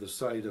to the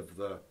side of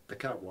the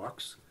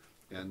catwalks,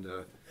 and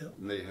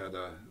they had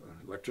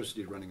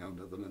electricity running out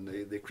of them, and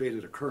they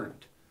created a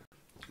current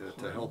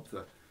to help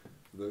the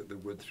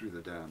wood through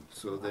the dam.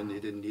 So then they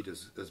didn't need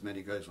as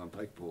many guys on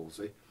pike poles.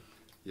 Eh?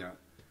 Yeah.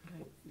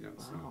 Right. Yeah.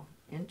 Wow.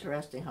 So.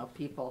 Interesting how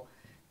people,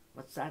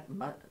 what's that?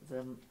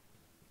 The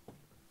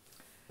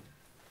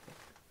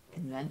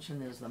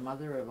invention is the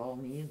mother of all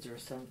needs, or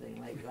something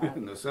like that.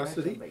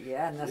 Necessity? But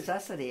yeah,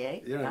 necessity, eh?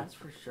 Yeah. That's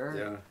for sure.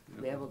 Yeah.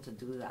 To be able to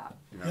do that.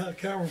 Yeah,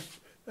 Cameron,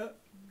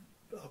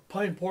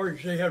 Pine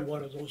Portage, they had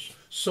one of those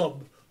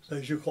sub,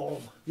 as you call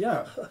them.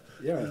 Yeah,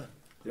 yeah.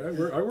 Yeah,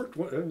 I worked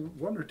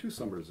one or two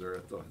summers there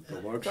at the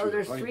log So chute.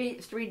 there's Pine.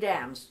 three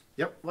dams.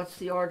 Yep. What's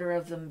the order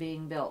of them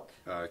being built?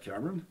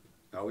 Cameron,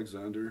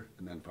 Alexander,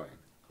 and then Pine.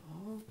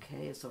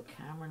 Okay, so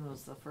Cameron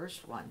was the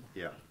first one.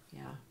 Yeah.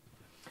 Yeah.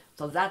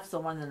 So that's the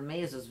one that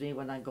amazes me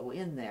when I go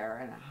in there,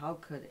 and how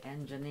could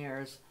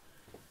engineers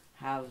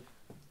have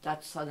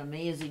that's an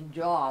amazing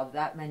job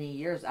that many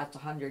years, that's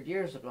 100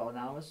 years ago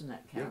now, isn't it,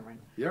 Cameron?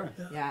 Yeah.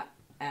 Yeah,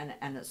 and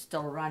it's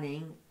still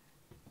running,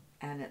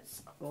 and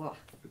it's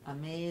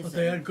amazing. But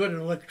they had good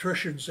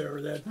electricians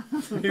there then.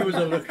 He was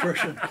an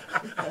electrician.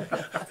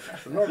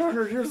 Not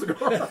 100 years ago.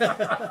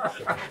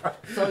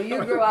 So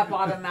you grew up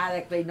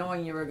automatically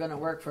knowing you were going to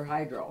work for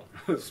Hydro.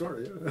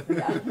 Sorry.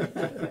 Yeah.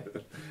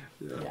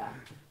 Yeah.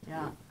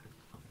 Yeah.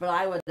 But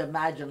I would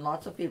imagine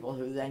lots of people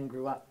who then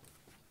grew up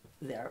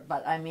there.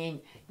 But I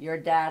mean, your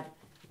dad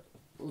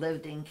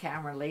lived in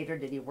Cameron later.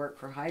 Did he work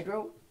for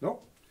Hydro? No.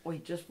 Or he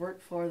just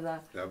worked for the...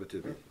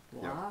 Abitibi.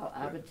 Wow,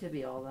 Yeah.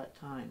 Abitibi all that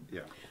time.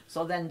 Yeah.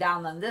 So then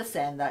down on this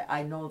end,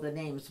 I know the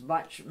names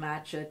Much,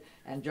 Matchett,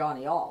 and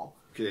Johnny All.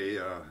 Okay.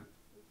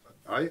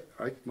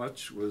 Ike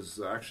Much was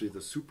actually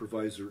the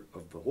supervisor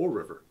of the whole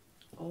river.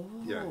 Oh.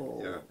 Yeah.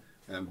 Yeah.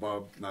 And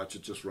Bob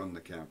Matchett just run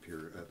the camp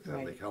here at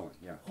Right. Lake Helen.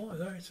 Yeah. Oh,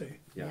 I see.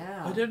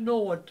 Yeah. I didn't know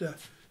what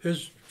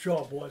his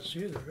job was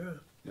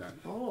either. Yeah.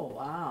 Oh,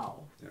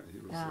 wow. Yeah. He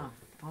was. Yeah,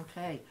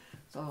 okay.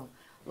 So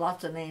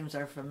lots of names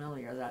are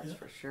familiar, that's Yeah.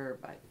 for sure,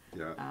 but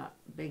Yeah.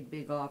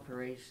 big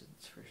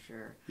operations for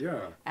sure.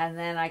 Yeah. And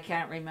then I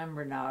can't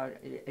remember now,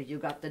 you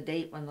got the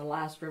date when the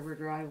last river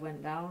drive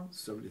went down?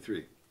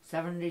 73.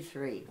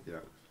 73. Yeah.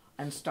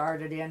 And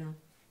started in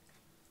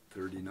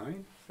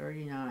 39.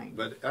 39.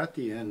 But at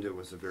the end, it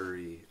was a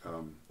very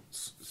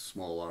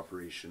small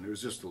operation. It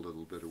was just a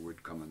little bit of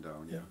wood coming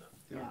down. Yeah.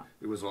 Yeah.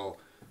 It was all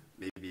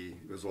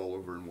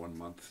over in 1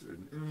 month.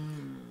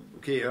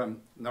 Okay.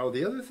 Now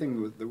the other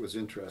thing that was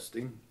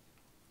interesting,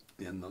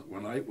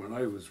 when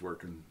I was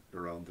working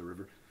around the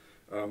river,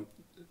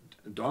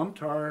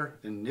 Domtar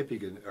and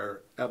Nipigon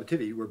or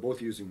Abitibi were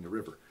both using the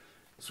river.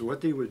 So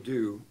what they would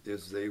do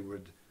is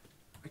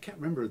I can't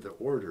remember the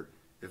order.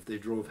 If they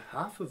drove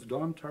half of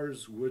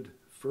Domtar's wood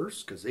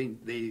first, because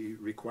they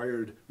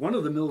required, one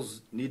of the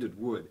mills needed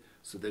wood,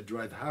 so they'd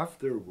drive half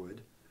their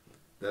wood,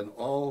 then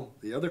all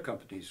the other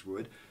companies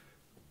would,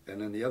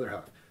 and then the other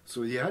half.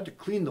 So you had to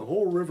clean the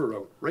whole river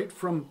out, right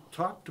from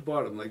top to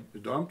bottom. Like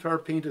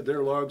Domtar painted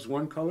their logs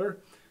one color,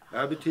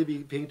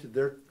 Abitibi painted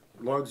their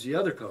logs the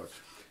other color.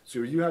 So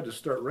you had to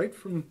start right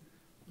from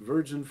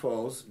Virgin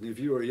Falls, and if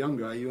you were a young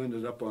guy, you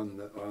ended up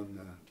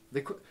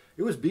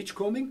it was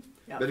beachcombing,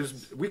 Yeah. but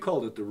we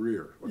called it the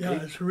rear. Okay?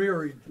 Yeah, it's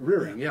rearing.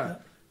 Rearing, yeah.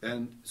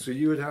 And so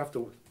you would have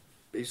to,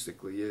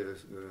 basically,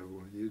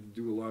 you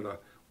do a lot of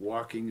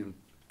walking and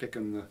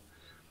picking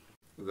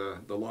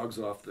the logs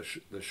off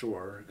the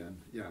shore,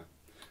 and yeah.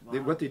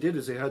 Wow. What they did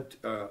is they had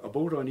a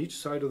boat on each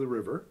side of the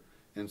river,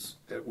 and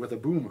with a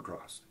boom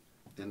across,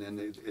 and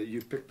then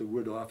you picked the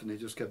wood off, and they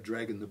just kept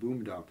dragging the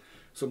boom down.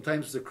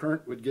 Sometimes the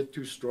current would get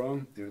too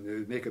strong, and they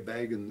would make a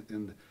bag,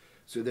 and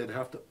so they'd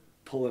have to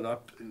pull it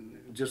up and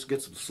just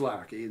get some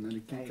slack, and then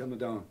it keep coming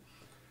down.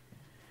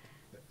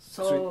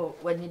 So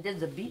when you did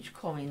the beach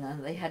combing,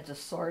 then they had to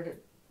sort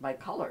it by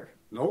color.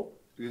 No,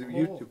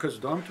 because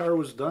Domtar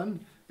was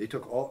done, they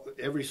took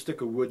every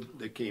stick of wood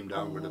that came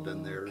down would have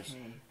been theirs.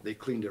 Okay. They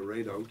cleaned it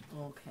right out.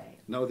 Okay.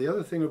 Now the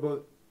other thing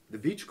about the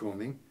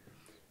beachcombing,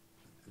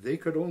 they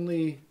could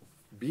only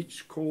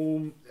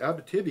beachcomb.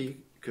 Abitibi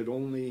could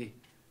only,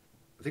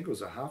 I think it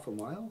was a half a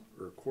mile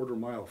or a quarter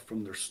mile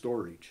from their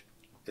storage,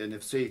 and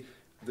if say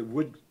the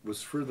wood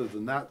was further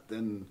than that,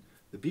 then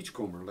the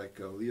beachcomber like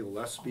Leo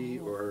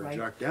Lesby or right.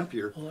 Jack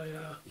Dampier, Oh,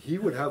 yeah. he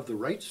would have the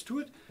rights to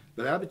it,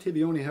 but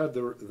Abitibi only had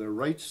the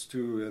rights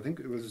to, I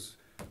think it was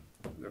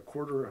a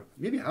quarter,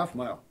 maybe a half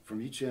mile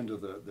from each end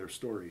of their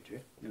storage.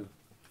 Yeah.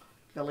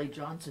 Billy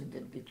Johnson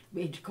did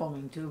beach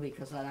combing too,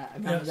 because I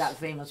remember that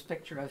famous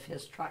picture of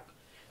his truck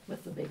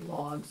with the big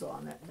logs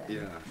on it.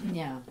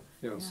 Yeah.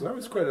 Yeah. So that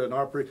was quite an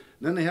operation.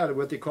 Then they had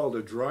what they called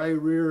a dry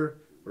rear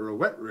or a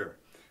wet rear,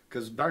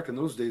 because back in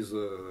those days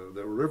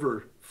the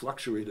river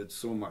fluctuated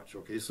so much.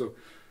 Okay, so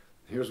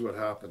here's what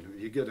happened: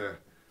 you get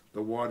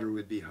the water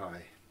would be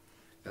high,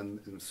 and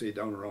say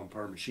down around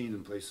Parmachine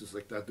and places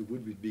like that, the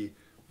wood would be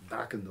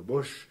back in the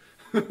bush.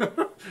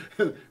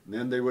 And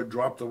then they would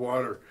drop the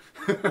water.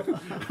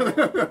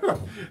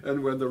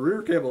 And when the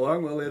rear came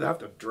along, well, they'd have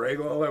to drag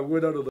all that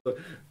wood out of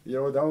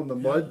down the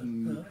mud.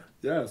 And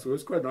yeah, so it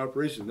was quite an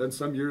operation. Then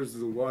some years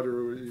the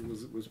water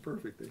was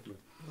perfect.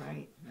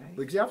 Right.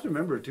 Like you have to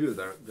remember too,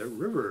 the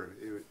river,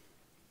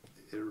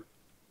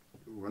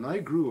 when I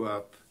grew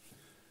up,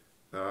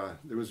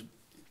 there was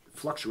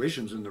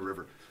fluctuations in the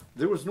river.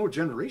 There was no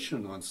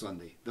generation on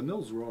Sunday. The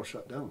mills were all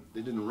shut down.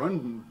 They didn't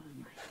run.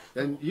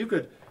 And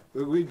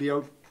we'd be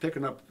out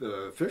picking up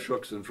fish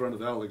hooks in front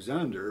of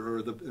Alexander,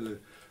 or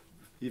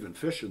even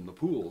fish in the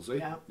pools.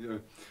 Yeah.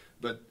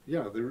 But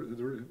yeah, the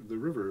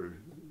river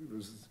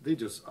they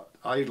just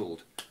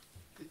idled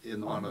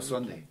on a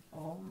Sunday.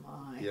 Oh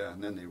my. Yeah,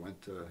 and then they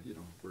went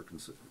working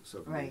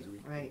 7 days a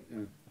week. Right.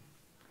 Yeah.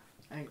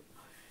 Right.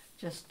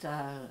 just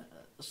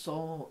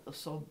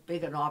so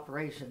big an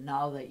operation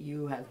now that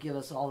you have given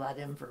us all that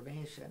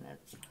information.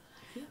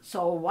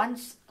 So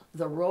once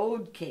the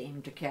road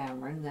came to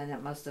Cameron, then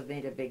it must have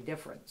made a big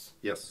difference.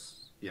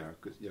 Yes, yeah,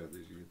 'cause, yeah,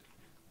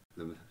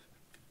 the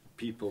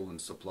people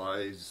and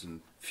supplies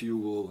and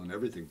fuel and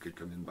everything could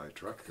come in by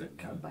truck then.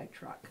 Come by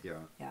truck.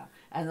 Yeah, Yeah,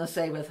 and the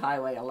same with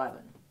Highway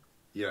 11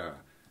 yeah,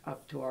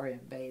 up to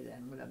Orient Bay.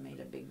 Then would have made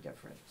a big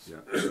difference.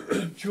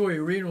 yeah. Joey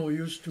Reno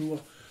used to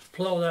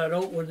plow that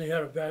out when they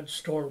had a bad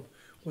storm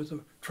with a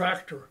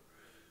tractor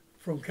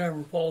from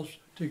Cameron Falls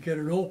to get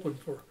it open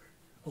for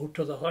out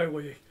to the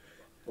highway.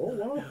 Oh,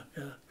 wow. Yeah,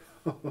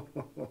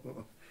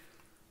 yeah.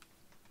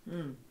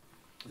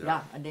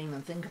 Yeah, I didn't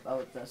even think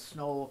about the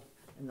snow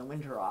in the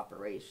winter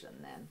operation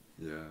then.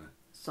 Yeah,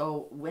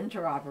 So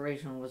winter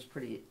operation was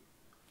pretty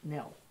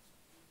nil.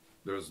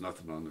 there was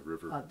nothing on the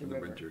river On the in the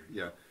river. winter.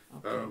 Yeah,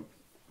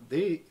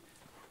 Okay.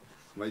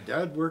 my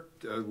dad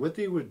worked. What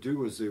they would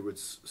do is they would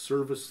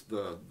service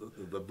the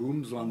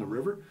booms on the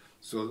river.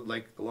 So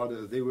like a lot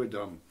of they would,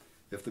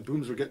 if the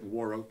booms were getting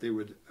wore out, they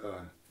would.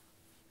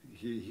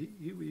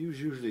 He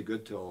was usually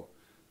good till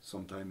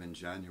sometime in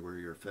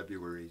January or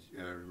February,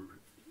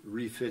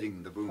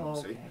 refitting the booms.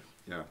 Okay.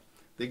 Yeah,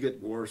 they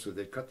get wore, so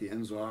they cut the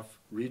ends off,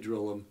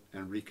 re-drill them,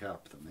 and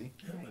recap them.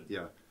 Right.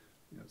 Yeah,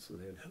 yeah. So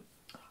they.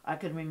 I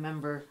can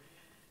remember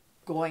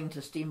going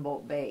to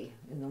Steamboat Bay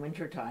in the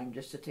wintertime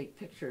just to take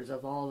pictures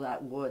of all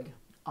that wood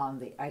on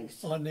the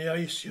ice, On the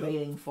ice, yeah.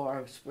 waiting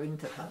for spring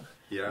to come.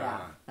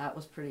 Yeah. That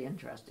was pretty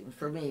interesting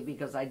for me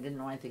because I didn't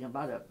know anything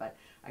about it, but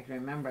I can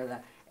remember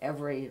that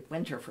every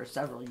winter for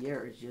several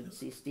years you'd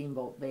see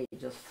Steamboat Bay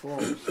just full.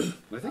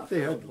 I think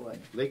they had wood.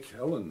 Lake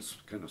Helen's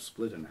kind of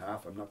split in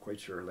half. I'm not quite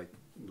sure. Like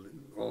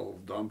all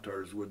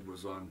Domtar's wood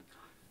was on,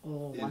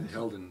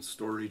 held in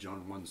storage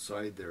on one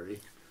side there. Eh?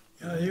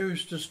 Yeah, he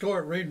used to store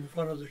it right in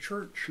front of the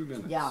church. 2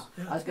 minutes. Yeah,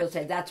 I was going to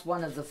say that's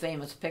one of the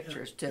famous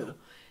pictures too,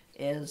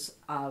 is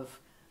of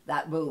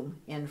that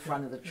boom in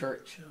front of the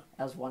church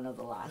as one of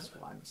the last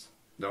ones.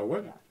 Now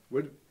what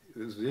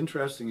is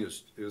interesting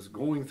is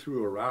going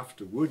through a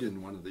raft of wood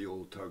in one of the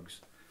old tugs.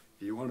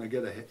 You want to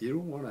you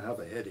don't want to have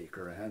a headache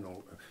or a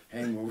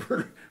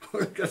hangover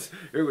because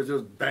it was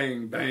just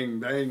bang, bang,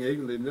 bang.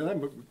 And then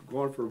I'm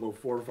going for about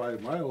 4 or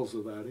 5 miles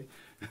of that,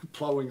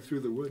 plowing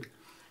through the wood.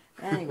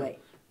 Anyway,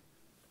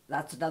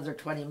 that's another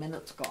 20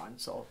 minutes gone.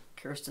 So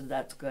Kirsten,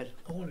 that's good.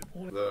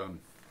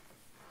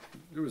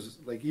 There was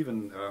like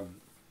even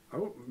I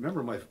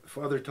remember my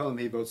father telling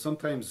me about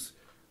sometimes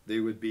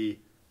they would be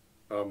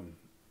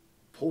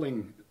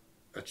pulling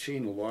a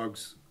chain of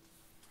logs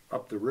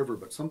up the river,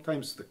 but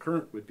sometimes the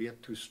current would be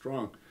too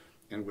strong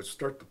and would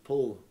start to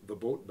pull the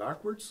boat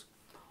backwards.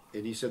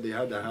 And he said they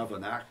had to have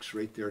an axe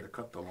right there to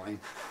cut the line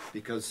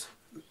because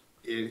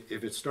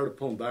if it started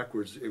pulling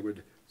backwards, it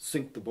would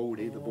sink the boat.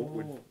 The boat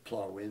would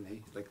plow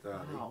in, like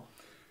that. Wow.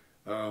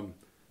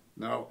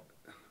 Now,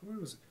 what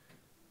was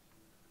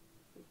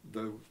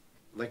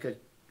at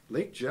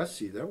Lake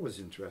Jesse? That was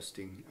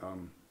interesting.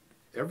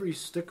 Every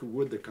stick of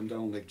wood that come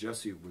down Lake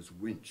Jesse was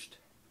winched.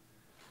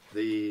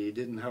 They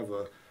didn't have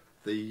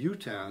the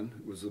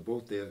Utan was the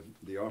boat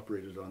they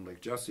operated on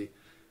Lake Jesse,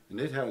 and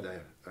it had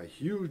a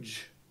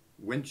huge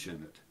winch in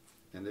it,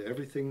 and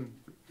everything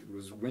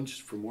was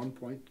winched from one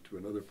point to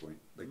another point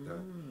like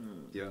that.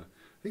 Yeah,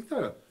 I think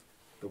the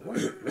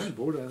one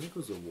boat, I think it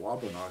was a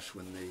Wabanosh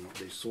when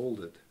they sold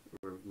it,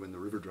 or when the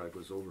river drive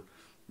was over.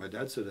 My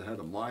dad said it had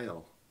a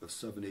mile of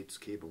 7/8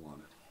 cable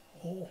on it.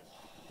 Oh,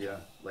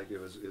 Yeah, like it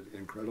was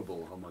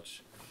incredible how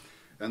much.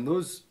 And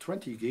those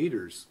 20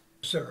 gators.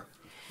 sir.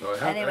 I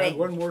had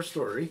one more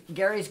story.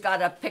 Gary's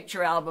got a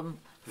picture album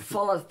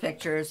full of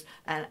pictures,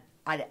 and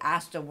I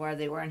asked him where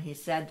they were, and he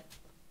said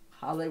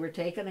how they were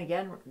taken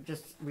again.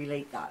 Just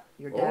relate that.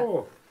 Your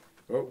dad.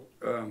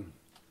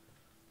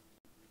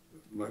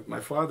 My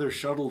father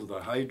shuttled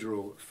the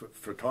hydro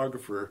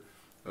photographer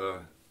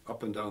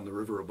up and down the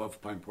river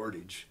above Pine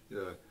Portage.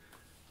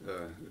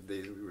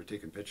 They were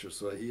taking pictures,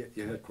 so he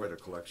had quite a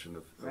collection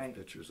of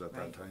pictures at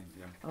that time.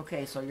 Yeah.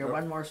 Okay, so your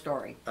one more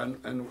story.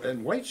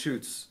 And white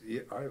shoots.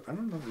 I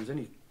don't know if there's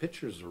any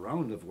pictures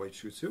around of white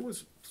shoots. It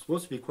was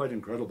supposed to be quite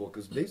incredible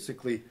because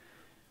basically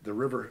the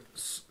river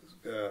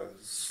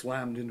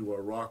slammed into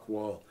a rock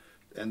wall,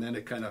 and then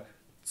it kind of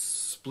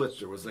split.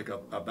 There was like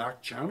a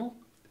back channel,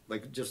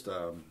 like just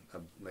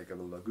like a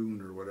lagoon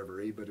or whatever.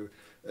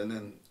 And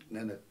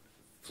then it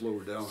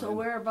flowed down. So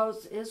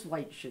whereabouts is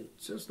White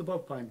Chutes? Just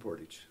above Pine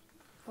Portage.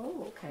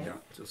 Oh, okay. Yeah,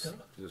 just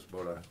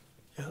about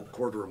a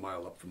quarter of a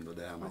mile up from the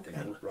dam, I think,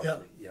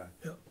 roughly. Yeah.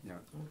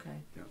 Okay.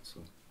 Yeah.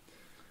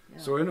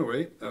 So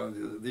anyway,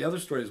 the other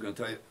story I was going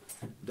to tell you,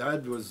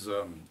 Dad was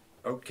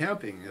out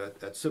camping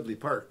at Sibley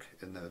Park,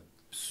 and the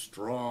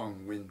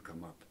strong wind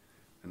come up,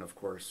 and of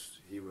course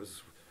he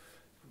was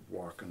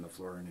walking the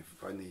floor, and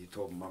finally he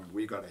told Mom,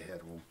 "We got to head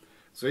home."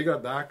 So he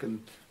got back,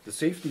 and the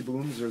safety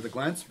booms, or the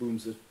glance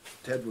booms that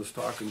Ted was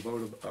talking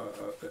about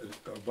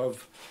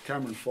above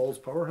Cameron Falls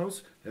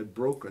powerhouse had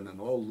broken,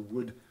 and all the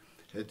wood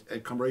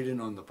had come right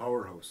in on the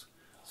powerhouse.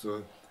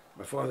 So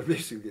my father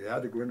basically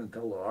had to go in and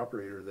tell the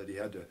operator that he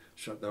had to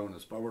shut down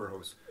his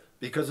powerhouse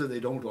because if they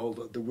don't, all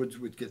the woods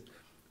would get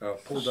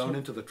pulled down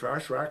into the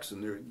trash racks,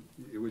 and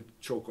it would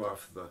choke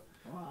off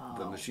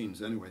the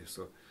machines anyway.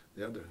 So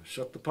they had to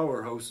shut the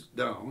powerhouse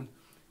down,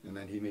 and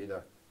then he made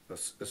a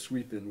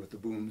sweep in with the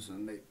booms,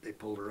 and they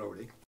pulled her out.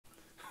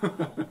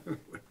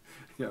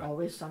 Yeah.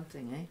 Always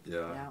something, eh?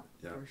 Yeah.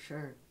 For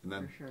sure. And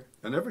then, for sure.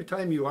 and every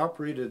time you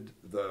operated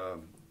the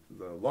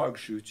log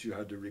chutes, you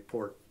had to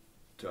report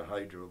to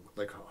hydro,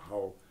 like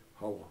how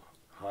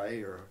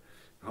high or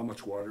how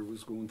much water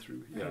was going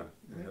through. Right.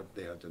 Yeah,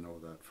 they had to know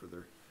that for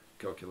their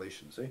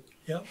calculations, eh?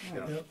 Yep,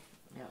 Yeah. yep.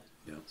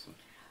 Yeah.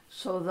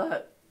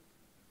 So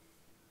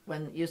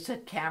when you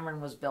said Cameron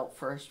was built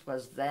first,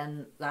 was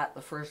then that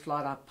the first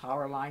lot of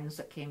power lines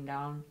that came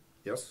down?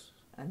 Yes.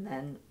 And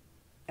then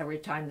every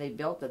time they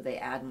built, did they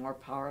add more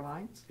power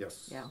lines?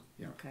 Yes. Yeah.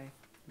 Yeah. Okay.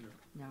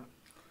 Yeah.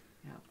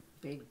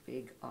 Yeah.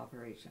 Big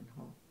operation.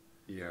 Huh?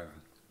 Yeah.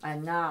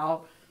 And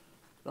now,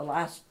 the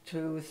last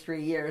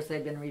 2-3 years,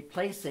 they've been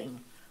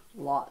replacing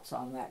lots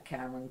on that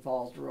Cameron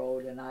Falls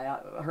Road. And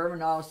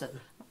Herman always said,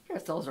 I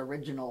guess those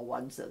original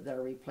ones that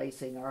they're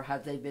replacing, or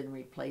have they been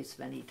replaced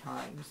many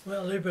times?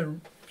 Well, they've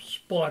been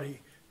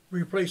spotty.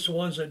 Replaced the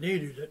ones that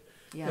needed it.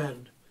 Yeah.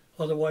 And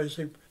otherwise,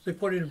 they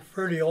put in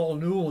fairly all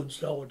new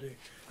ones nowadays.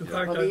 In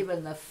fact, But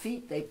even the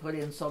feet, they put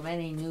in so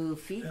many new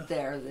feet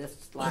there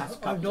this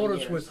last couple I've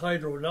noticed of years. with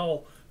hydro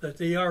now that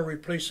they are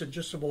replacing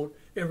just about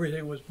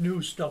everything with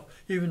new stuff.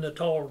 Even the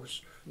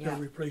towers they're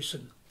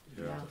replacing.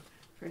 Yeah,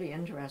 pretty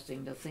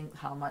interesting to think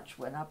how much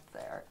went up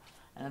there.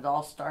 And it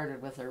all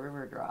started with a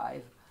river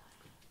drive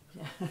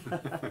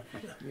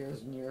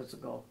years and years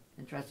ago.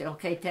 Interesting.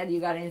 Okay, Ted, you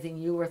got anything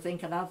you were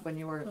thinking of when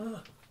you were...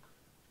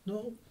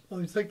 No,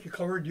 I think you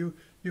covered you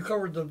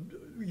covered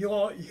you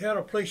had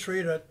a place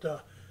right at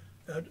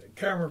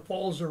Cameron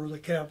Falls. There was a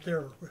camp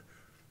there.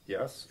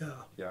 Yes. Yeah.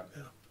 Yeah.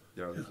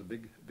 It was a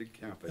big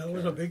camp. That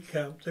was a big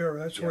camp there.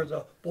 That's where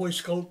the Boy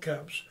Scout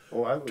camps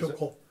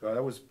took.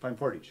 That was Pine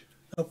Portage.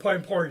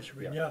 Pine Portage, I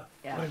mean, Yeah.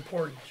 Pine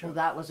Portage. Well,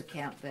 that was a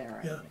camp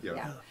there.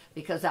 Yeah.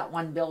 Because that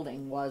one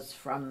building was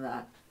from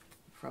the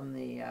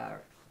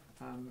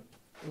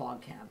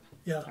log camp.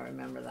 Yeah. I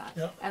remember that.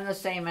 Yeah. And the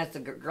same as the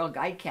Girl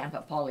Guide camp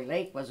at Polly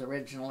Lake was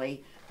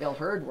originally, Bill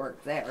Hurd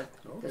worked there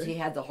because he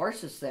had the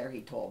horses there,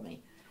 he told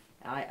me.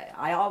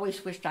 I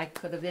always wished I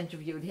could have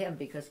interviewed him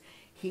because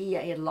he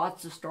had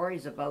lots of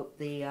stories about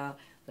the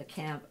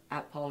camp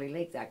at Polly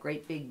Lake, that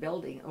great big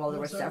building. Well, there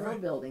were several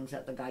buildings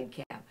at the guide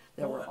camp.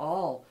 They were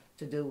all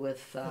to do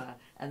with,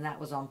 and that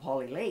was on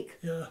Polly Lake.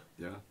 Yeah.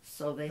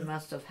 So they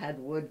must have had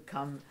wood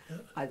come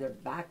either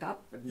back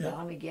up and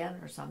down again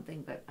or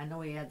something, but I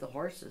know he had the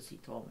horses, he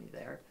told me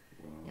there.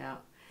 Wow. Yeah.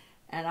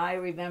 And I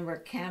remember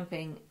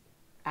camping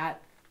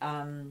at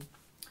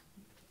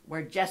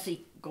where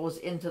Jesse goes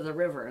into the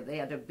river. They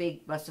had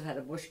must have had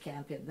a bush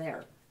camp in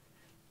there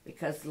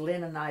because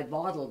Lynn and I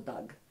bottle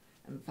dug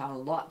and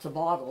found lots of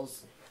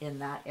bottles in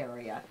that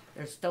area.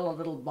 There's still a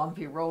little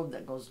bumpy road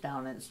that goes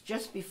down, and it's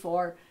just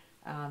before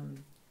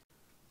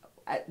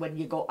when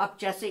you go up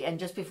Jesse, and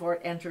just before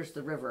it enters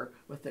the river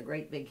with the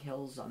great big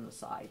hills on the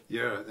side.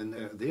 Yeah, and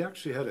they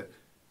actually had it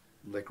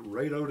like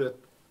right out at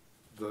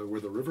where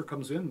the river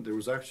comes in. There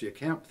was actually a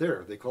camp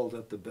there. They called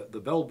it the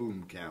Bell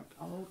Boom Camp.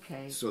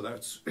 Okay. So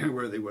that's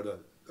where they would have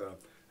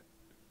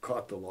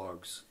caught the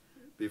logs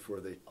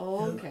before they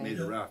made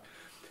the raft.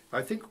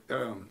 I think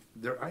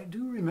I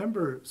do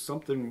remember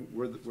something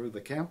where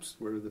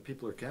the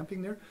people are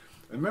camping there.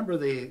 I remember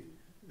they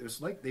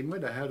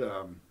might have had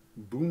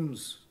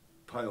booms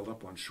piled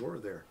up on shore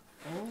there.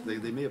 Oh.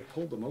 They may have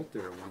pulled them out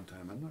there at one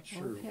time. I'm not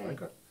sure.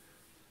 Okay.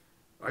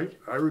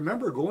 I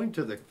remember going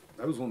to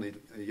I was only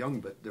young,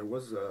 but there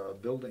was a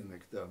building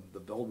like the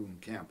Bell Boom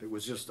Camp. It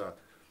was just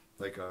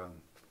like a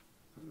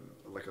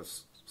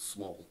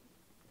small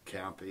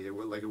camp. It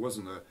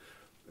wasn't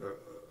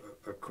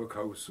a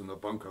cookhouse and a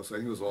bunkhouse. I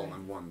think it was all on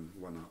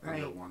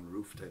under one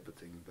roof type of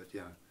thing. But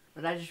yeah.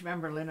 But I just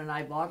remember Lynn and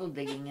I bottle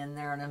digging in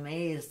there and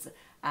amazed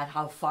at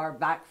how far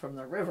back from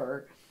the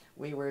river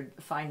we were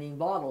finding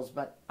bottles.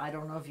 But I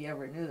don't know if you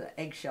ever knew that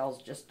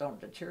eggshells just don't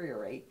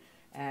deteriorate.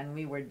 And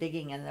we were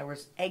digging and there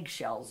was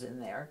eggshells in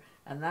there.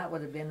 And that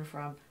would have been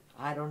from,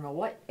 I don't know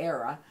what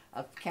era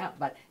of camp.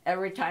 But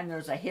every time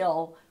there's a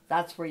hill,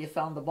 that's where you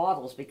found the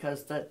bottles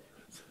because the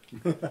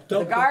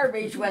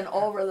garbage went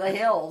over the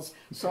hills.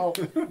 So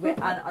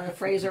on the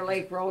Fraser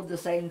Lake Road, the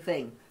same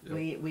thing.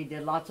 Yep. We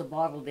did lots of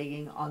bottle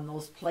digging on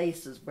those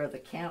places where the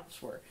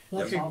camps were.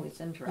 It's always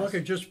interesting. Look,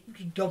 it just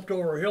dumped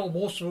over a hill.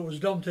 Most of it was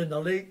dumped in the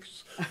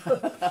lakes.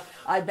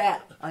 I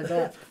bet.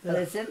 But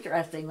it's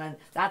interesting when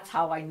that's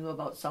how I knew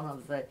about some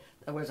of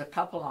there was a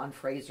couple on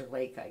Fraser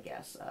Lake, I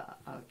guess,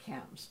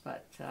 camps.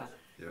 But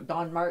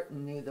Don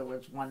Martin knew there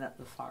was one at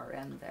the far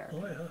end there.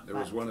 Oh, yeah. There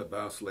was one at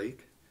Bass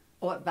Lake.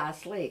 Oh, at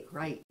Bass Lake,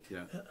 right.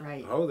 Yeah.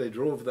 Right. How they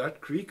drove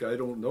that creek, I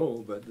don't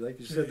know. But like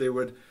you said, they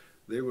would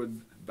they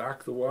would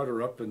back the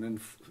water up and then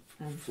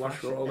And flush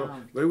flush it all the.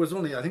 down. But it was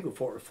only, I think, a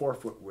 4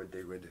 foot wood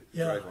they would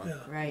drive on. Yeah.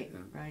 Right,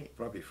 And right.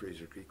 Probably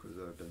Fraser Creek would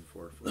have been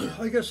 4 foot.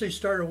 I guess they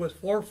started with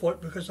 4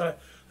 foot because that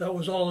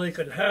was all they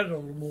could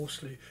handle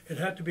mostly. It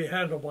had to be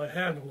handled by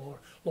hand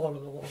a lot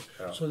of the log.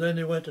 Yeah. So then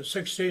they went to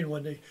 16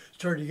 when they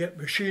started to get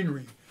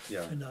machinery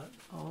Yeah. and that.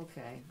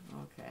 Okay,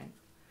 okay.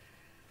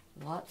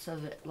 Lots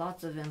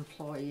of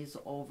employees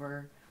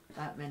over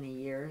that many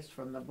years,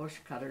 from the bush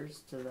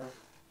cutters to the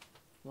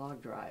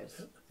log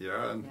drives.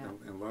 Yeah, and,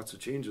 Yeah. and lots of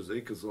changes, eh?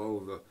 Because all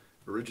of the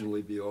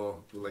originally be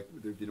all like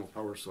there'd be no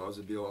power saws,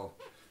 it'd be all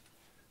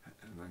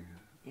and like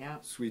Yeah,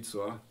 sweet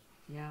saw,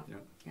 yeah, Yeah.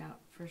 yeah,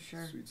 for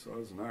sure. sweet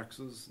saws and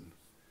axes. And,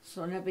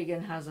 So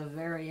Nipigon has a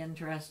very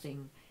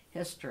interesting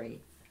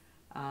history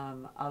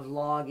of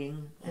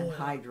logging and Oh, yeah.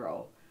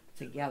 hydro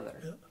together.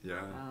 Yeah.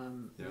 yeah,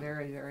 Yeah.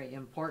 Very, very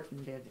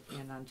important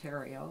in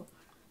Ontario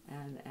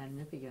and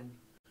Nipigon.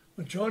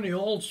 But Johnny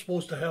All's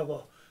supposed to have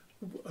a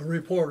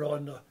report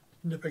on the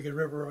Nipigon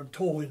River on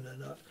towing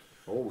and that.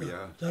 oh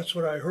yeah, That's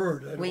what I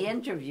heard. I We don't-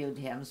 interviewed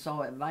him,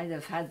 so it might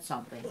have had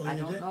something. Oh, I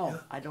you don't did? know. Yeah.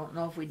 I don't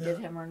know if we did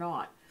Yeah. him or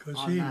not. Because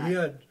on he that.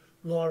 had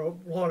a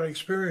lot of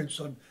experience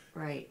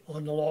Right,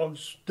 on the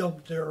logs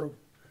dumped there,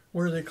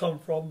 where they come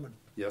from and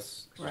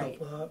yes, right,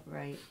 stuff like that.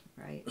 right,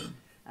 right.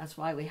 That's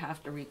why we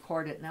have to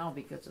record it now,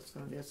 because it's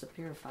going to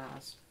disappear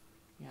fast.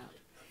 Yeah.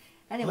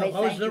 Anyway, I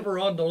was thank you. never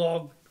on the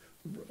log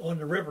on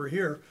the river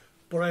here,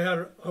 but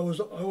I was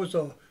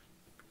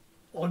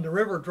on the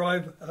river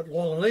drive at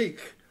Long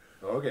Lake,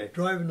 okay,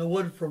 driving the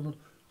wood from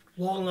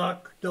Long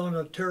Lock down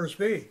to Terrace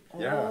Bay.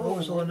 yeah, I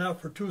was on that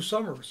for 2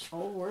 summers.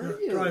 Oh, were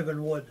Yeah, you?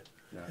 driving wood.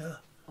 yeah, Yeah.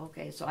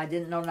 Okay, so I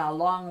didn't know. Now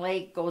Long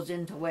Lake goes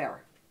into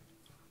where?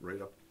 right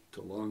up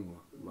to Long.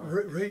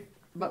 Right,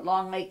 But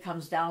Long Lake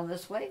comes down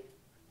this way?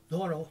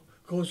 no,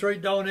 goes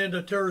right down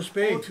into Terrace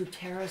Bay. Oh, to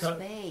Terrace That-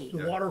 Bay. The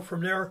Yeah. water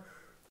from there,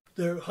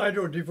 the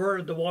hydro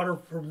diverted the water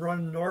from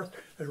running north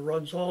and it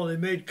runs all. They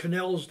made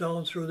canals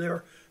down through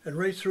there and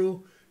right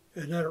through,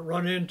 and then it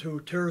run into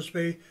Terrace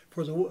Bay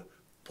for the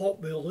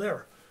pulp mill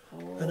there.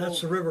 And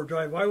that's the river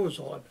drive I was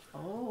on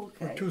Oh,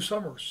 for okay. 2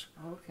 summers.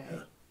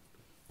 Okay.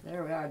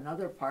 There we are,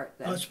 another part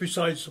then. That's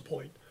besides the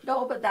point.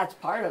 No, but that's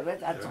part of it.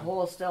 That's a Yeah.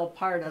 whole still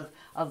part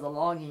of the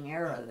logging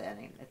era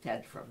then,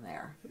 Ted, from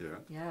there.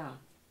 Yeah,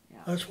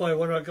 Yeah. That's why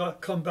when I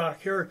come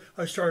back here,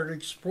 I started to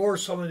explore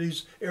some of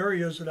these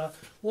areas, and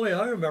boy,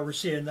 I remember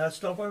seeing that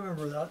stuff. I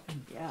remember that.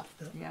 And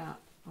Yeah.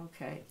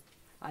 Okay.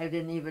 I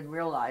didn't even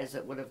realize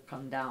it would have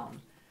come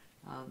down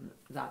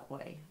that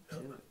way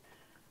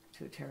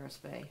to Terrace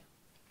Bay.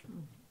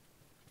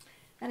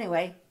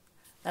 Anyway,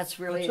 that's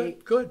really that's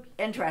it. Good.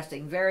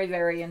 interesting. Very,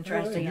 very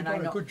interesting. You And I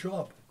done a know good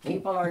job.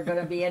 people are going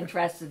to be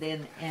interested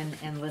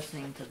in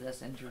listening to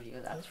this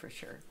interview, that's for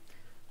sure.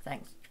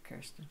 Thanks,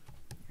 Kirsten.